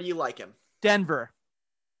 Where do you like him? Denver.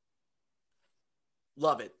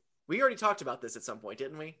 Love it. We already talked about this at some point,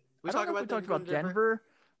 didn't we? We talked about Denver,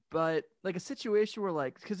 but like a situation where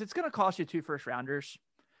like, because it's going to cost you 2 first rounders.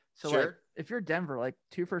 So sure. Like, if you're Denver, like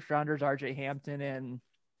 2 first rounders, RJ Hampton and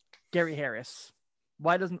Gary Harris.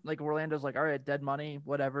 Why doesn't like Orlando's like, all right, dead money,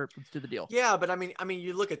 whatever, let's do the deal. Yeah, but I mean,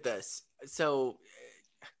 you look at this. So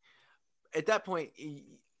at that point,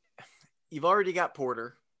 you've already got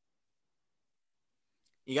Porter.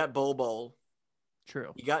 You got Bol.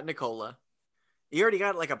 True. You got Nicola. You already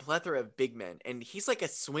got like a plethora of big men, and he's like a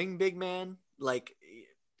swing big man. Like,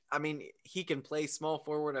 I mean, he can play small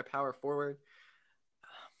forward or power forward.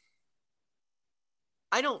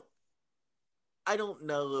 I don't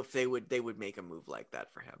know if they would make a move like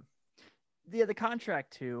that for him. Yeah, the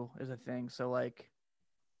contract too is a thing. So like,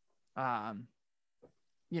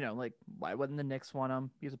 like why wouldn't the Knicks want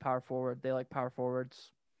him? He's a power forward. They like power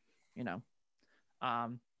forwards. New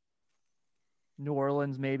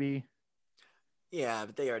Orleans maybe. Yeah,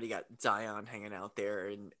 but they already got Zion hanging out there,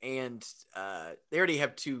 and they already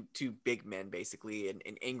have two big men basically, and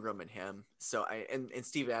Ingram and him. So and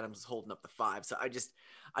Steven Adams is holding up the 5. So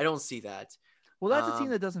I don't see that. Well, that's a team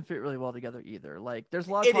that doesn't fit really well together either. Like, there's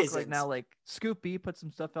a lot of talk right now. Like, Scoop B put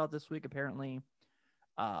some stuff out this week. Apparently,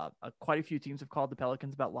 quite a few teams have called the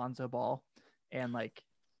Pelicans about Lonzo Ball, and like,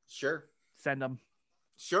 sure, send him.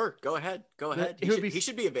 Sure, go ahead. He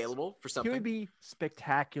should be available for something. He would be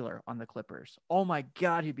spectacular on the Clippers. Oh my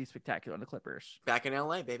God, he'd be spectacular on the Clippers. Back in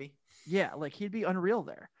LA, baby. Yeah, like he'd be unreal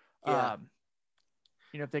there. Yeah.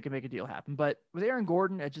 If they could make a deal happen. But with Aaron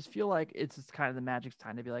Gordon, I just feel like it's just kind of the Magic's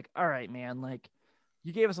time to be like, all right, man, like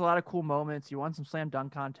you gave us a lot of cool moments. You won some slam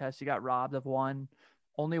dunk contests. You got robbed of one.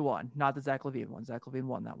 Only one. Not the Zach LaVine one. Zach LaVine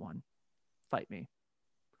won that one. Fight me.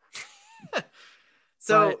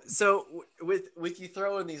 So with you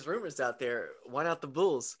throwing these rumors out there, why not the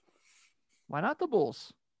Bulls? Why not the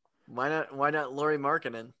Bulls? Why not Lauri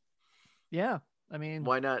Markkanen? Yeah. I mean,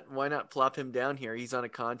 why not plop him down here? He's on a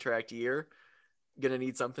contract year. Gonna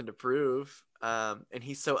need something to prove, and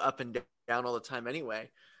he's so up and down all the time anyway.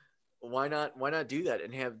 Why not do that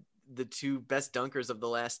and have the 2 best dunkers of the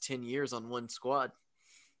last 10 years on one squad?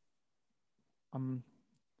 I'm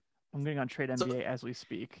getting on Trade NBA as we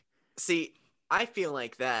speak. See, I feel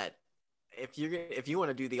like that if you want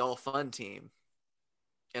to do the all fun team,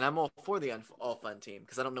 And I'm all for the all fun team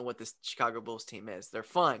because I don't know what this Chicago Bulls team is. They're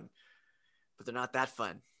fun, but they're not that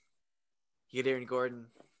fun. You get Aaron Gordon,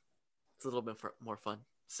 it's a little bit more fun.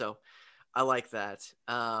 So I like that.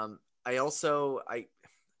 I'm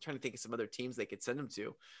trying to think of some other teams they could send him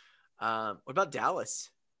to. What about Dallas?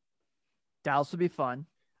 Dallas would be fun.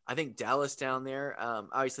 I think Dallas down there.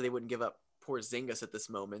 Obviously, they wouldn't give up Porzingis at this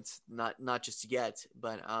moment, not just yet.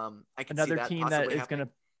 But I can Another see that team that is going to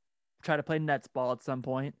try to play Nets ball at some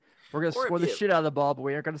point. We're going to score the shit out of the ball, but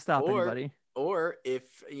we aren't going to stop anybody. Or if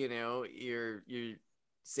you're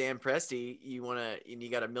Sam Presti, you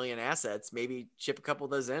got $1 million assets, maybe chip a couple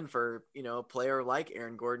of those in for a player like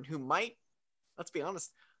Aaron Gordon, who might, let's be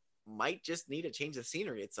honest, might just need a change of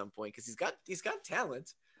scenery at some point because he's got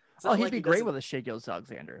talent. He'd be great with a Shai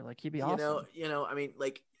Gilgeous-Alexander. Like, he'd be awesome. I mean,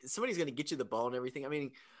 like, somebody's going to get you the ball and everything. I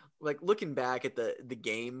mean, like, looking back at the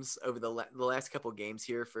games over the last couple of games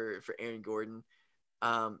here for Aaron Gordon,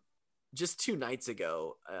 just 2 nights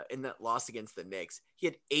ago in that loss against the Knicks, he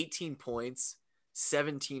had 18 points,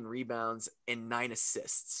 17 rebounds, and 9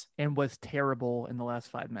 assists. And was terrible in the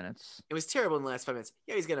last 5 minutes. It was terrible in the last 5 minutes.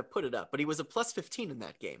 Yeah, he's going to put it up, but he was a plus 15 in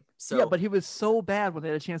that game. So yeah, but he was so bad when they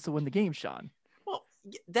had a chance to win the game, Sean.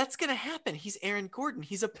 That's going to happen. He's Aaron Gordon.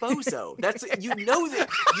 He's a bozo. That's that you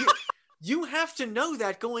have to know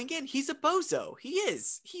that going in. He's a bozo. He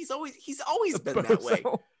is. He's always been that way.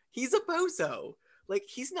 He's a bozo. Like,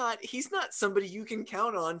 he's not somebody you can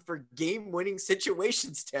count on for game-winning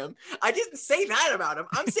situations, Tim. I didn't say that about him.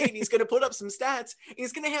 I'm saying he's going to put up some stats.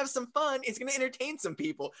 He's going to have some fun. He's going to entertain some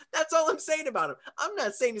people. That's all I'm saying about him. I'm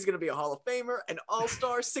not saying he's going to be a Hall of Famer, an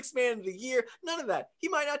all-star, 6th man of the year. None of that. He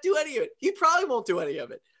might not do any of it. He probably won't do any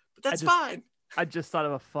of it. But that's fine. I just thought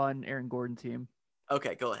of a fun Aaron Gordon team.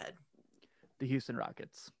 Okay, go ahead. The Houston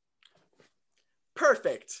Rockets.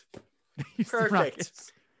 Perfect. Perfect.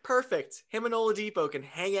 Rockets. Perfect. Him and Oladipo can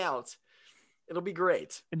hang out. It'll be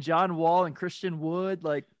great. And John Wall and Christian Wood,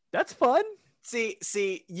 like, that's fun.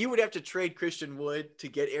 See, you would have to trade Christian Wood to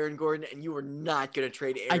get Aaron Gordon, and you were not going to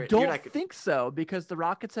trade Aaron. I don't think so, because the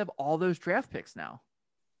Rockets have all those draft picks now.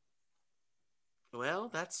 Well,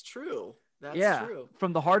 that's true. That's true.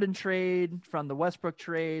 From the Harden trade, from the Westbrook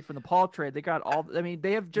trade, from the Paul trade, they got all. I mean,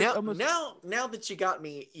 they have just almost. Now that you got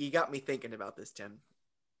me thinking about this, Tim.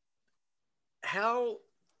 How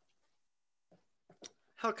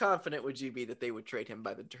confident would you be that they would trade him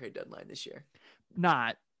by the trade deadline this year?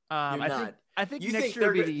 Not. I think next year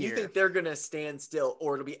will be the year. You think they're going to stand still,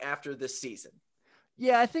 or it'll be after this season?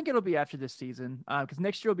 Yeah, I think it'll be after this season because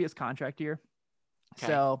next year will be his contract year. Okay.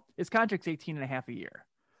 So his contract's 18.5 a year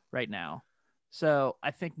right now. So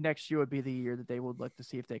I think next year would be the year that they would look to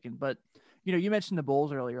see if they can. But, you mentioned the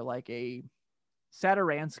Bulls earlier, like a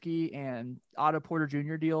Satoransky and Otto Porter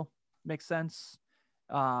Jr. deal makes sense.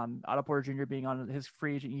 Otto Porter Jr. being on his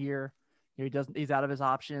free agent year, he's out of his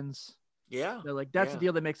options. Yeah. So that's a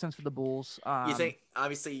deal that makes sense for the Bulls. You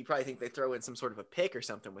probably think they throw in some sort of a pick or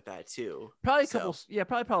something with that too. Probably a couple. Yeah,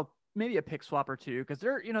 probably maybe a pick swap or two. Cause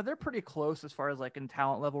they're pretty close as far as like in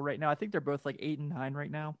talent level right now. I think they're both like 8 and 9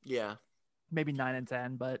 right now. Yeah. Maybe 9 and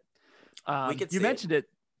 10, but you mentioned it.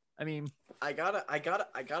 I mean, I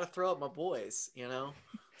gotta throw up my boys,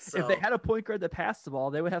 So, if they had a point guard that passed the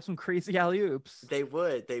ball, they would have some crazy alley-oops. They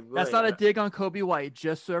would. That's not a dig on Kobe White,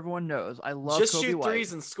 just so everyone knows. I love Kobe White. Just shoot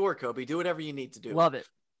threes and score, Kobe. Do whatever you need to do. Love it.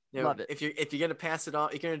 Love it. If you're gonna pass it on,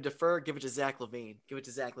 you're gonna defer. Give it to Zach LaVine. Give it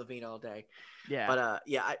to Zach LaVine all day. Yeah. But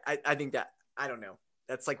I think that I don't know.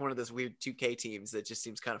 That's like one of those weird 2K teams that just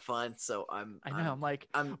seems kind of fun. So I'm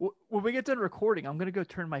when we get done recording, I'm gonna go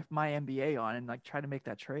turn my NBA on and like try to make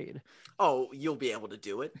that trade. Oh, you'll be able to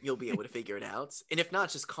do it. You'll be able to figure it out. And if not,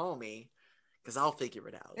 just call me because I'll figure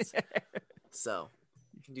it out. So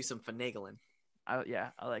you can do some finagling. I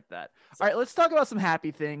like that. All right, let's talk about some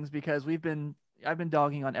happy things because I've been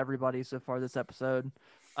dogging on everybody so far this episode.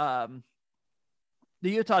 The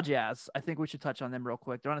Utah Jazz, I think we should touch on them real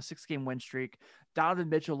quick. They're on a 6-game win streak. Donovan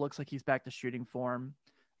Mitchell looks like he's back to shooting form.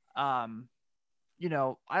 I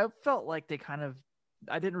felt like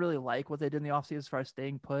I didn't really like what they did in the offseason as far as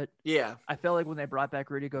staying put. Yeah. I felt like when they brought back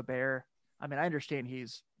Rudy Gobert, I mean, I understand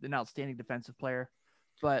he's an outstanding defensive player,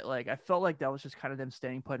 but like, I felt like that was just kind of them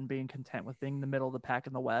staying put and being content with being in the middle of the pack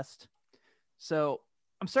in the West. So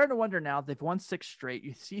I'm starting to wonder now, they've won 6 straight.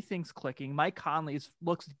 You see things clicking. Mike Conley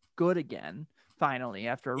looks good again. Finally,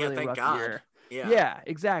 after a really rough year. Yeah,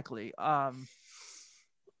 exactly.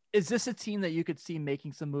 Is this a team that you could see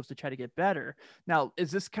making some moves to try to get better? Now, is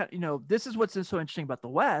this this is what's so interesting about the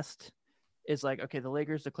West is like, okay, the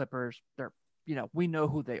Lakers, the Clippers, they're, we know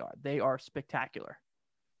who they are. They are spectacular.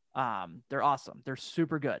 They're awesome. They're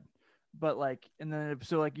super good. But like, and then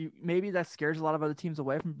so like you maybe that scares a lot of other teams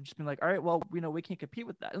away from just being like, all right, well, we can't compete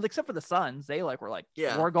with that. And except for the Suns, they like were like,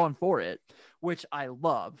 Yeah. we're going for it, which I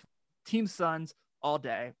love. Team Suns all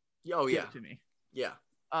day. Oh Give yeah. it to me. Yeah.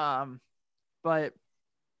 But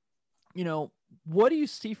what do you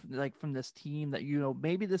see from this team that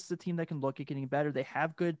maybe this is a team that can look at getting better? They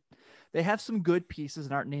have some good pieces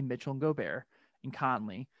and aren't named Mitchell and Gobert and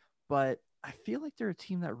Conley, but I feel like they're a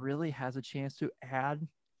team that really has a chance to add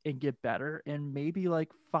and get better and maybe like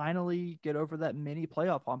finally get over that mini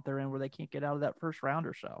playoff hump they're in where they can't get out of that first round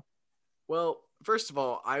or so. Well, first of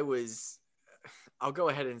all, I'll go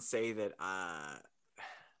ahead and say that I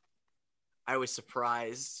was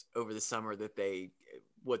surprised over the summer that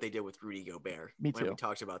what they did with Rudy Gobert. Me too. When we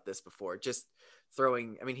talked about this before, just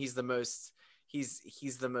throwing, I mean, he's the most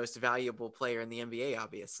valuable player in the NBA,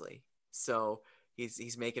 obviously. So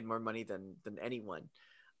he's making more money than anyone.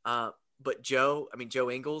 But Joe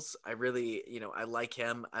Ingles, I really, I like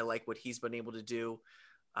him. I like what he's been able to do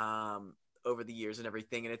over the years and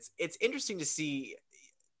everything. And it's interesting to see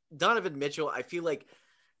Donovan Mitchell. I feel like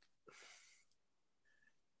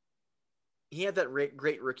he had that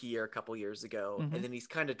great rookie year a couple years ago, Mm-hmm. and then he's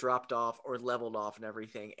kind of dropped off or leveled off and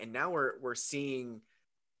everything. And now we're seeing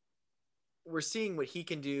what he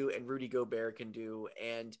can do and Rudy Gobert can do.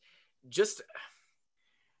 And just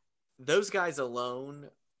those guys alone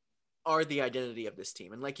are the identity of this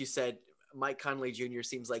team. And like you said, Mike Conley Jr.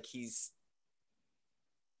 seems like he's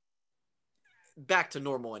back to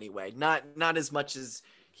normal anyway. Not as much as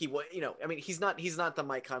he was, I mean, he's not the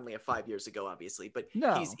Mike Conley of 5 years ago, obviously, but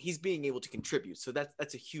No. he's being able to contribute. So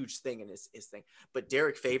that's a huge thing in his thing. But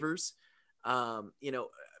Derek Favors,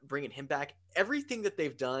 bringing him back, everything that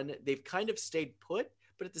they've done, they've kind of stayed put,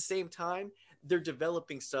 but at the same time, they're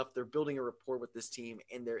developing stuff. They're building a rapport with this team,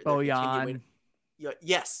 and they're continuing.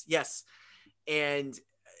 Yes. And,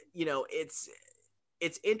 it's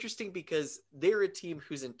interesting because they're a team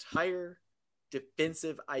whose entire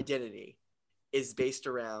defensive identity is based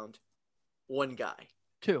around one guy.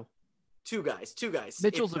 Two guys.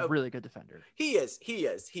 Mitchell's a really good defender. He is.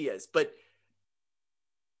 But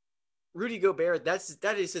Rudy Gobert,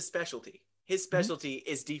 that is his specialty. His specialty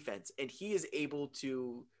is defense, and he is able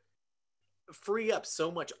to free up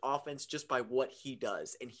so much offense just by what he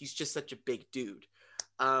does. And he's just such a big dude.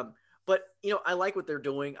 But I like what they're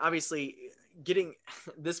doing. Obviously, getting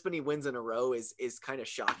this many wins in a row is kind of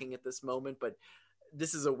shocking at this moment, but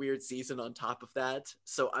this is a weird season on top of that.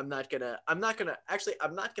 So I'm not gonna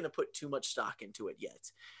put too much stock into it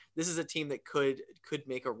yet. This is a team that could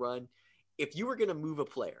make a run. If you were gonna move a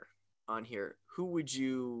player on here,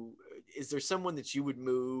 is there someone that you would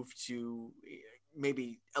move to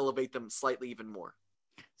maybe elevate them slightly even more?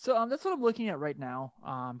 So that's what I'm looking at right now.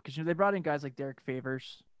 Because they brought in guys like Derek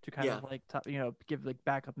Favors to kind of like give like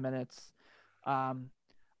backup minutes. I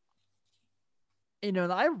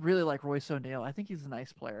really like Royce O'Neal. I think he's a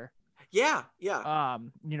nice player. Yeah. I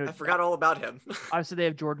forgot all about him. Obviously, they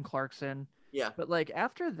have Jordan Clarkson. Yeah. But like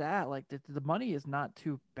after that, like the money is not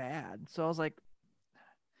too bad. So I was like,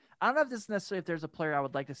 I don't know if this is necessarily if there's a player I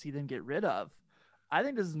would like to see them get rid of. I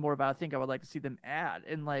think this is more about I think I would like to see them add.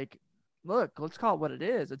 And like, look, let's call it what it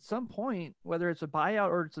is. At some point, whether it's a buyout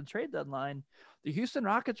or it's a trade deadline, the Houston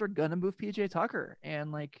Rockets are gonna move PJ Tucker,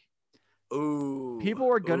 and like, people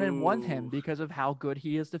are gonna want him because of how good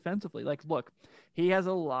he is defensively. Like, look, he has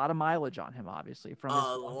a lot of mileage on him, obviously, from his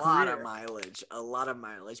a lot of mileage.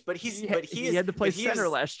 But he had to play center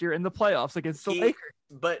last year in the playoffs against the Lakers.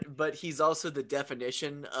 But he's also the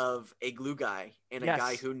definition of a glue guy and a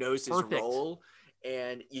guy who knows his role.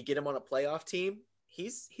 And you get him on a playoff team,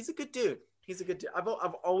 he's a good dude. I've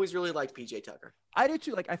always really liked PJ Tucker. I do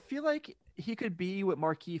too. Like, I feel like he could be what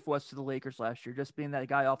Markieff was to the Lakers last year, just being that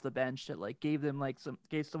guy off the bench that like gave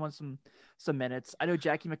someone some minutes. I know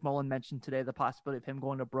Jackie McMullen mentioned today the possibility of him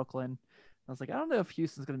going to Brooklyn. I was like, I don't know if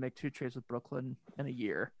Houston's going to make 2 trades with Brooklyn in a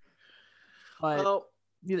year. But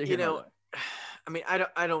neither here nor there. I mean,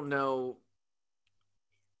 I don't know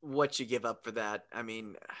what you give up for that. I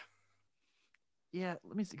mean, yeah,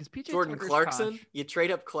 let me see. Because PJ Jordan Tucker's Clarkson, you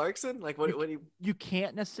trade up Clarkson? Like, what do you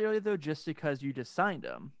can't necessarily, though, just because you just signed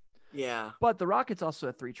him. Yeah. But the Rockets also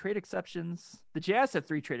have 3 trade exceptions. The Jazz have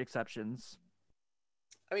 3 trade exceptions.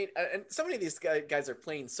 I mean, and so many of these guys are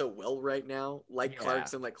playing so well right now. Like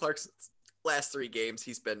Clarkson, Clarkson's last 3 games,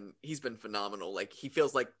 he's been phenomenal. Like, he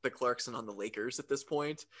feels like the Clarkson on the Lakers at this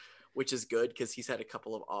point, which is good because he's had a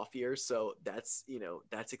couple of off years. So that's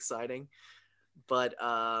exciting. But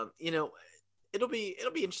it'll be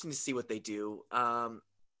interesting to see what they do.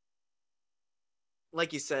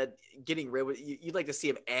 like you said, getting rid of you'd like to see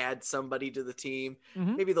him add somebody to the team.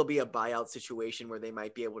 Mhm. Maybe there'll be a buyout situation where they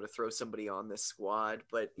might be able to throw somebody on this squad,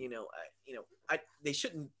 but they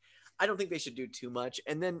shouldn't. I don't think they should do too much.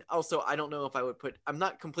 And then also, I don't know if I would put. I'm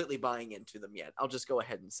not completely buying into them yet. I'll just go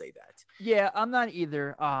ahead and say that. Yeah, I'm not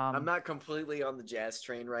either. I'm not completely on the Jazz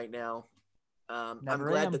train right now. I'm Never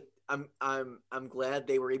glad am. that I'm glad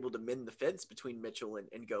they were able to mend the fence between Mitchell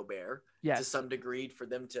and Gobert to Yes. some degree for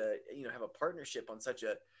them to have a partnership on such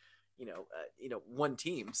a one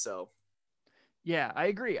team. So Yeah, I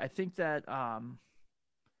agree. I think that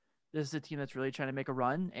this is a team that's really trying to make a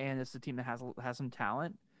run, and it's a team that has some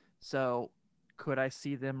talent. So, could I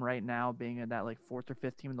see them right now being in that like 4th or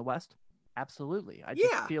 5th team in the West? Absolutely. I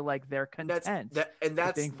just Yeah. feel like they're content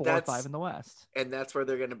that's being 4 or 5 in the West. and that's where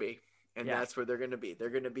they're going to be. And Yeah. that's where they're going to be. They're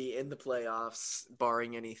going to be in the playoffs,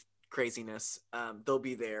 barring any craziness. They'll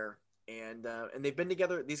be there, and they've been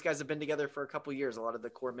together. These guys have been together for a couple years. A lot of the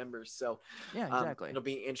core members. So Yeah, exactly. it'll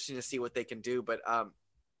be interesting to see what they can do. But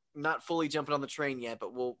not fully jumping on the train yet,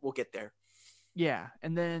 but we'll get there. Yeah,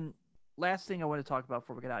 and then last thing I want to talk about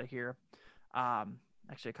before we get out of here,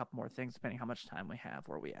 actually a couple more things depending how much time we have.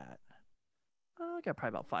 Where are we at? I got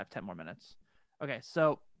probably about 5-10 more minutes. Okay,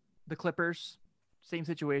 so the Clippers, same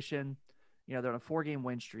situation. They're on a 4-game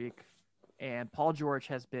win streak, and Paul George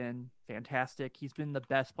has been fantastic. He's been the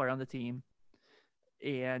best player on the team,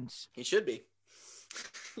 and he should be.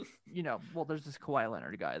 Well, there's this Kawhi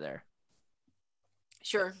Leonard guy there.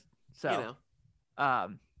 Sure. So,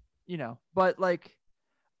 but like,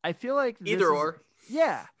 I feel like or.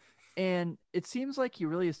 Yeah. And it seems like he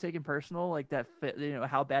really is taking personal, like that,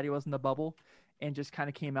 how bad he was in the bubble, and just kind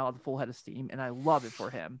of came out with a full head of steam. And I love it for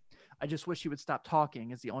him. I just wish he would stop talking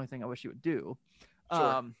is the only thing I wish he would do.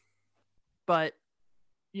 Sure. But,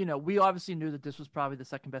 we obviously knew that this was probably the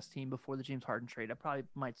second best team before the James Harden trade. I probably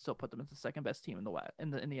might still put them as the second best team in the West, in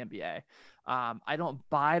the NBA. I don't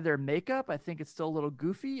buy their makeup. I think it's still a little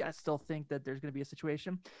goofy. I still think that there's going to be a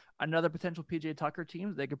situation. Another potential PJ Tucker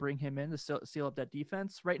team, they could bring him in to seal up that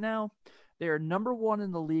defense. Right now, they are number 1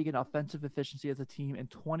 in the league in offensive efficiency as a team and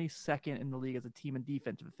 22nd in the league as a team in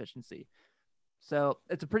defensive efficiency. So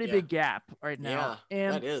it's a pretty big gap right now. Yeah,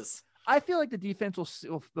 and that is. I feel like the defense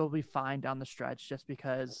will be fine down the stretch just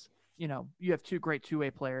because, you have 2 great 2-way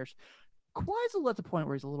players. Kawhi's at the point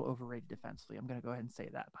where he's a little overrated defensively. I'm going to go ahead and say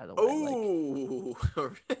that, by the way. Oh,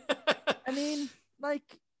 I mean,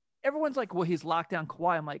 like, everyone's like, well, he's locked down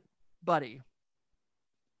Kawhi. I'm like, buddy,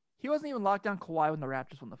 he wasn't even locked down Kawhi when the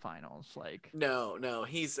Raptors won the finals. Like, no,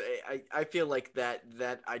 I feel like that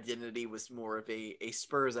identity was more of a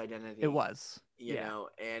Spurs identity. It was, you know,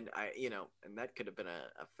 and and that could have been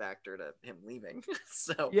a factor to him leaving.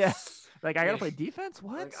 So yeah, like, I got to play defense.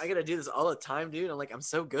 What? Like, I got to do this all the time, dude. I'm like, I'm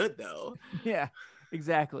so good though. Yeah,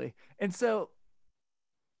 exactly. And so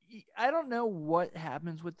I don't know what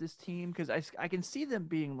happens with this team because I can see them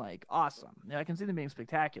being like awesome. I can see them being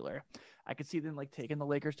spectacular. I could see them like taking the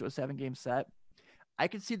Lakers to a 7-game set. I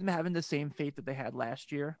could see them having the same fate that they had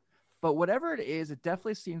last year. But whatever it is, it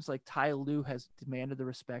definitely seems like Ty Lue has demanded the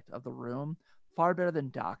respect of the room far better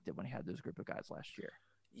than Doc did when he had those group of guys last year.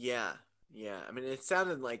 Yeah. I mean, it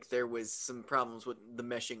sounded like there was some problems with the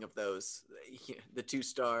meshing of those, the 2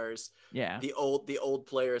 stars, the old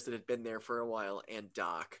players that had been there for a while, and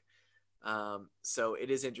Doc. So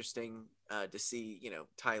it is interesting to see,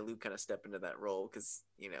 Ty Lue kind of step into that role because,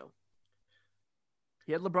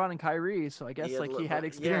 he had LeBron and Kyrie, so I guess he had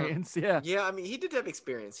experience. Yeah. Yeah, I mean, he did have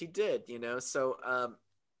experience. He did, So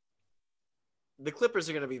the Clippers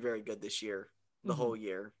are going to be very good this year, the whole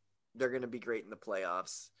year. They're going to be great in the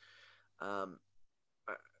playoffs.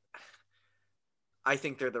 I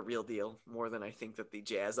think they're the real deal more than I think that the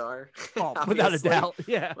Jazz are. Oh, without a doubt.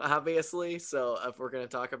 Yeah. Obviously. So if we're going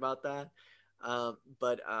to talk about that, I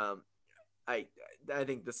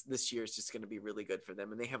think this year is just going to be really good for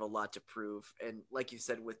them, and they have a lot to prove. And like you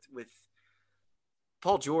said, with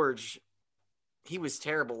Paul George, he was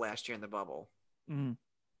terrible last year in the bubble. Mm.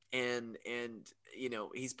 And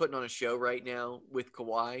he's putting on a show right now with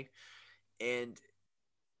Kawhi, and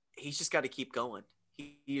he's just got to keep going.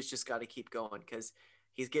 He's just got to keep going because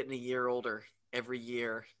he's getting a year older every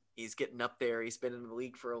year. He's getting up there. He's been in the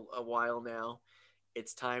league for a while now.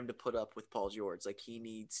 It's time to put up with Paul George. Like, he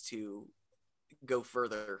needs to go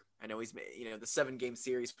further. I know he's, the 7-game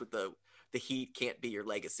series with the Heat can't be your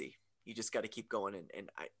legacy. You just got to keep going, and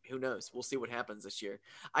who knows? We'll see what happens this year.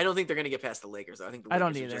 I don't think they're going to get past the Lakers. I think the Lakers I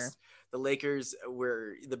don't either. The Lakers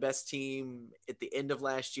were the best team at the end of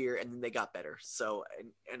last year, and then they got better. So,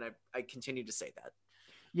 and I continue to say that.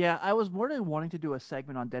 Yeah, I was more than wanting to do a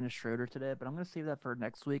segment on Dennis Schroeder today, but I'm going to save that for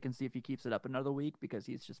next week and see if he keeps it up another week because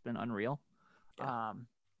he's just been unreal. Yeah.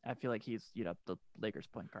 I feel like he's, the Lakers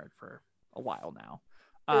point guard for a while now.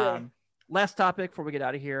 Yeah. Last topic before we get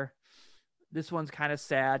out of here. This one's kind of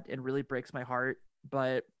sad and really breaks my heart,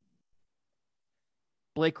 but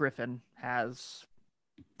Blake Griffin has,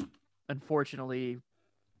 unfortunately,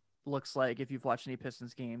 looks like, if you've watched any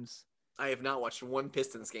Pistons games. I have not watched one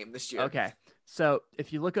Pistons game this year. Okay. So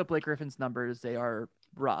if you look up Blake Griffin's numbers, they are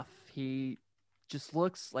rough. He just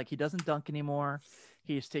looks like he doesn't dunk anymore.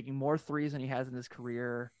 He's taking more threes than he has in his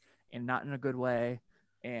career, and not in a good way.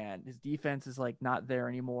 And his defense is like not there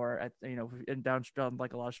anymore and down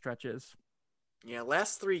like a lot of stretches. Yeah,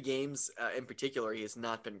 last 3 games in particular, he has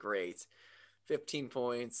not been great. 15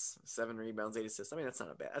 points, 7 rebounds, 8 assists. I mean, that's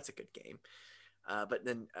not that's a good game. But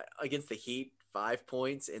then against the Heat, 5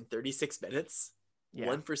 points in 36 minutes,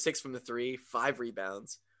 1 for 6 from the 3, 5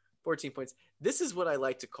 rebounds, 14 points. This is what I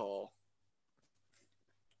like to call,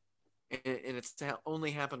 and it's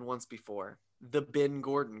only happened once before, the Ben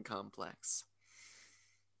Gordon complex.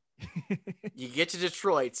 You get to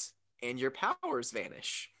Detroit and your powers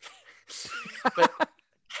vanish. But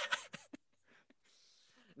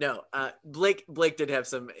no, Blake did have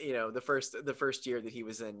some, the first year that he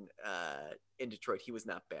was in Detroit, he was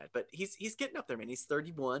not bad, but he's getting up there, man. He's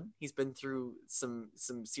 31. He's been through some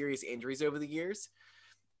serious injuries over the years.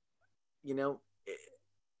 The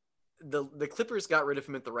Clippers got rid of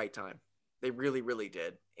him at the right time. They really, really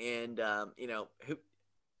did. And,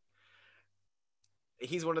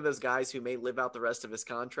 he's one of those guys who may live out the rest of his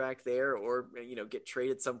contract there, or, get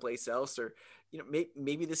traded someplace else, or,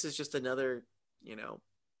 maybe this is just another,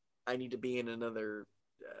 I need to be in another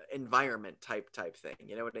environment type thing.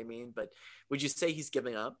 You know what I mean? But would you say he's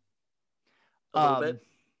giving up a little bit?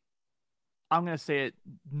 I'm going to say it.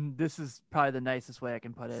 This is probably the nicest way I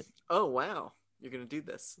can put it. Oh, wow. You're going to do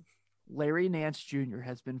this. Larry Nance Jr.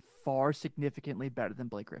 has been far significantly better than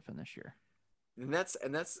Blake Griffin this year. And that's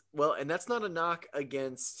not a knock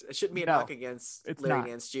against, it shouldn't be a knock against Larry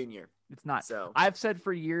Nance Jr. It's not. So I've said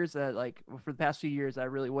for years that, for the past few years, I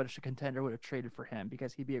really wish a contender would have traded for him,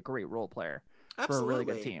 because he'd be a great role player for a really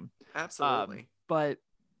good team. Absolutely. But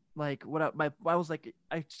I was like,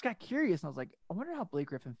 I just got curious, and I was like, I wonder how Blake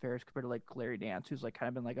Griffin fares compared to like Larry Nance, who's like kind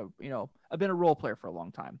of been like I've been a role player for a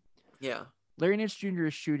long time. Yeah. Larry Nance Jr.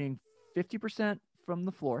 is shooting 50% from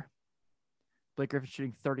the floor. Blake Griffin's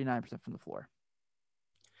shooting 39% from the floor.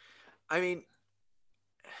 I mean,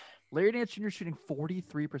 Larry Nance Jr. shooting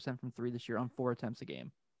 43% from 3 this year on 4 attempts a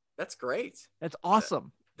game. That's great. That's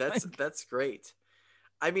awesome. That's great.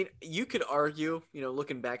 I mean, you could argue,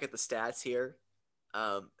 looking back at the stats here,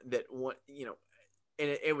 that one, and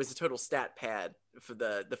it was a total stat pad for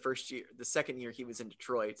the first year. The second year he was in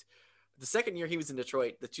Detroit. The second year he was in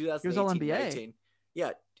Detroit, the 2018-19.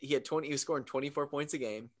 Yeah, he was scoring 24 points a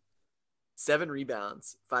game, 7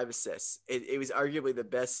 rebounds, 5 assists. It was arguably the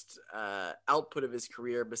best output of his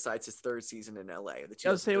career besides his 3rd season in LA. I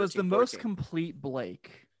would say it was the most complete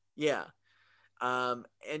Blake. Yeah. And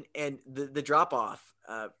the drop off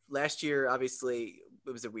last year, obviously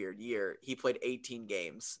it was a weird year. He played 18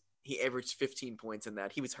 games. He averaged 15 points in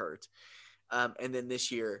that. He was hurt. And then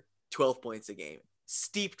this year, 12 points a game.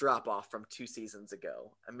 Steep drop off from 2 seasons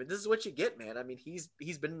ago. I mean, this is what you get, man. I mean, he's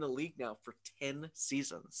been in the league now for 10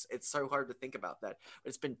 seasons. It's so hard to think about that, but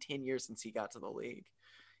it's been 10 years since he got to the league.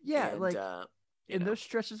 Yeah, and, in those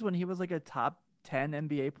stretches when he was like a top 10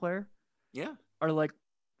 NBA player, are like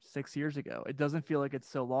 6 years ago. It doesn't feel like it's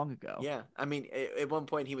so long ago. Yeah, I mean, at one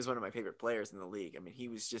point he was one of my favorite players in the league. I mean, he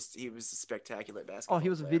was a spectacular basketball. Oh, he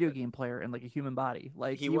was player, a video game player in like a human body.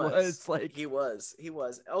 Like he was.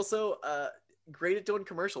 Also, great at doing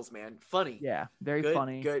commercials, man. Funny. Yeah, very good,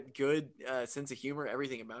 funny. Good sense of humor,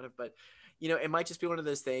 everything about it. But it might just be one of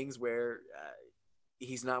those things where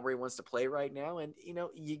he's not where he wants to play right now, and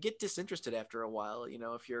you get disinterested after a while.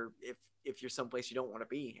 If you're someplace you don't want to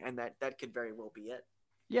be, and that could very well be it.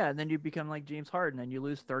 Yeah, and then you become like James Harden, and you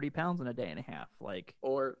lose 30 pounds in a day and a half,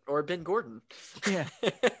 or Ben Gordon. Yeah.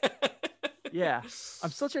 Yeah,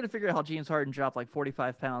 I'm still trying to figure out how James Harden dropped like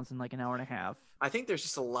 45 pounds in like an hour and a half. I think there's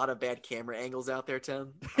just a lot of bad camera angles out there,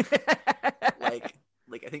 Tim. I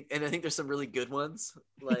think there's some really good ones.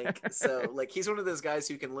 He's one of those guys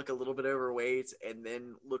who can look a little bit overweight and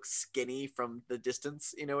then look skinny from the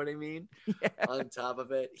distance. You know what I mean? Yeah. On top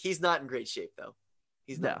of it, he's not in great shape though.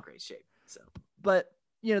 He's not in great shape. So, but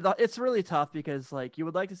it's really tough because you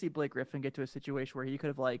would like to see Blake Griffin get to a situation where he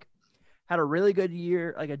could have had a really good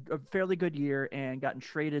year, like a fairly good year, and gotten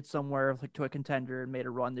traded somewhere to a contender and made a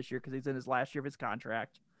run this year because he's in his last year of his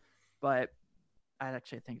contract. But I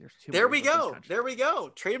actually think there's 2 There we go.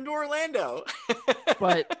 Trade him to Orlando.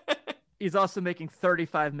 But he's also making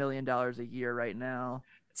 $35 million a year right now.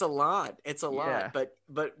 It's a lot. It's a Yeah. lot.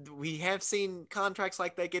 But we have seen contracts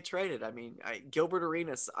like that get traded. I mean, Gilbert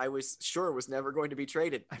Arenas, I was sure was never going to be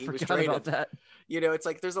traded. I He was forgot about traded. that. It's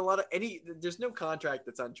like there's a lot of there's no contract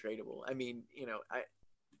that's untradeable. I mean, I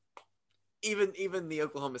even the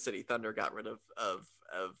Oklahoma City Thunder got rid of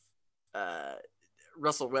uh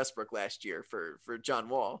Russell Westbrook last year for John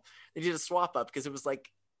Wall. They did a swap up because it was like,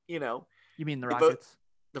 You mean the they Rockets?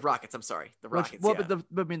 the Rockets. I'm sorry, the Which, Rockets. well, Yeah.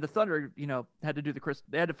 but I mean, the Thunder, had to do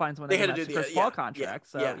they had to find someone They that had could to match do the the Chris Paul contract.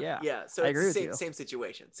 So yeah. So I it's agree the with same you.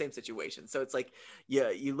 same situation. So it's like, yeah,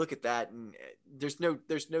 you look at that, and there's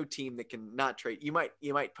no team that can not trade. You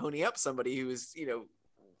might pony up somebody who is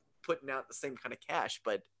putting out the same kind of cash,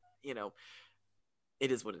 but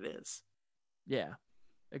it is what it is. Yeah,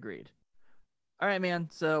 agreed. All right, man.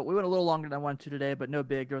 So we went a little longer than I wanted to today, but no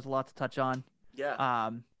big. There was a lot to touch on. Yeah.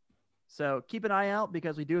 So keep an eye out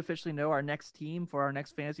because we do officially know our next team for our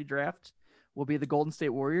next fantasy draft will be the Golden State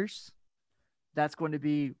Warriors. That's going to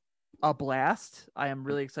be a blast. I am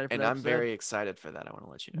really excited for And that. I'm very excited for that. I want to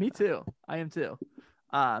let you know. Me that. too. I am too.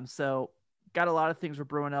 So got a lot of things we're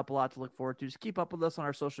brewing up, a lot to look forward to. Just keep up with us on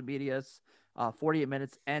our social medias. 48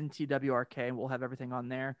 minutes NTWRK, and we'll have everything on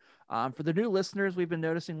there. For the new listeners we've been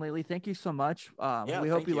noticing lately, thank you so much. We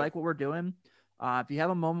hope you like what we're doing. If you have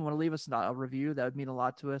a moment, want to leave us a review, that would mean a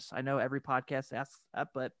lot to us. I know every podcast asks that,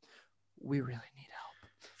 but we really need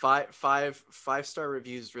help. Five-star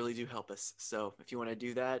reviews really do help us. So if you want to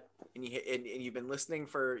do that and you've been listening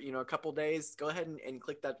for a couple days, go ahead and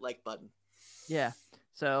click that like button. Yeah.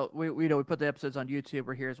 So we put the episodes on YouTube.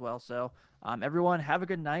 We're here as well. So everyone have a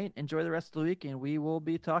good night. Enjoy the rest of the week, and we will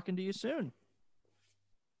be talking to you soon.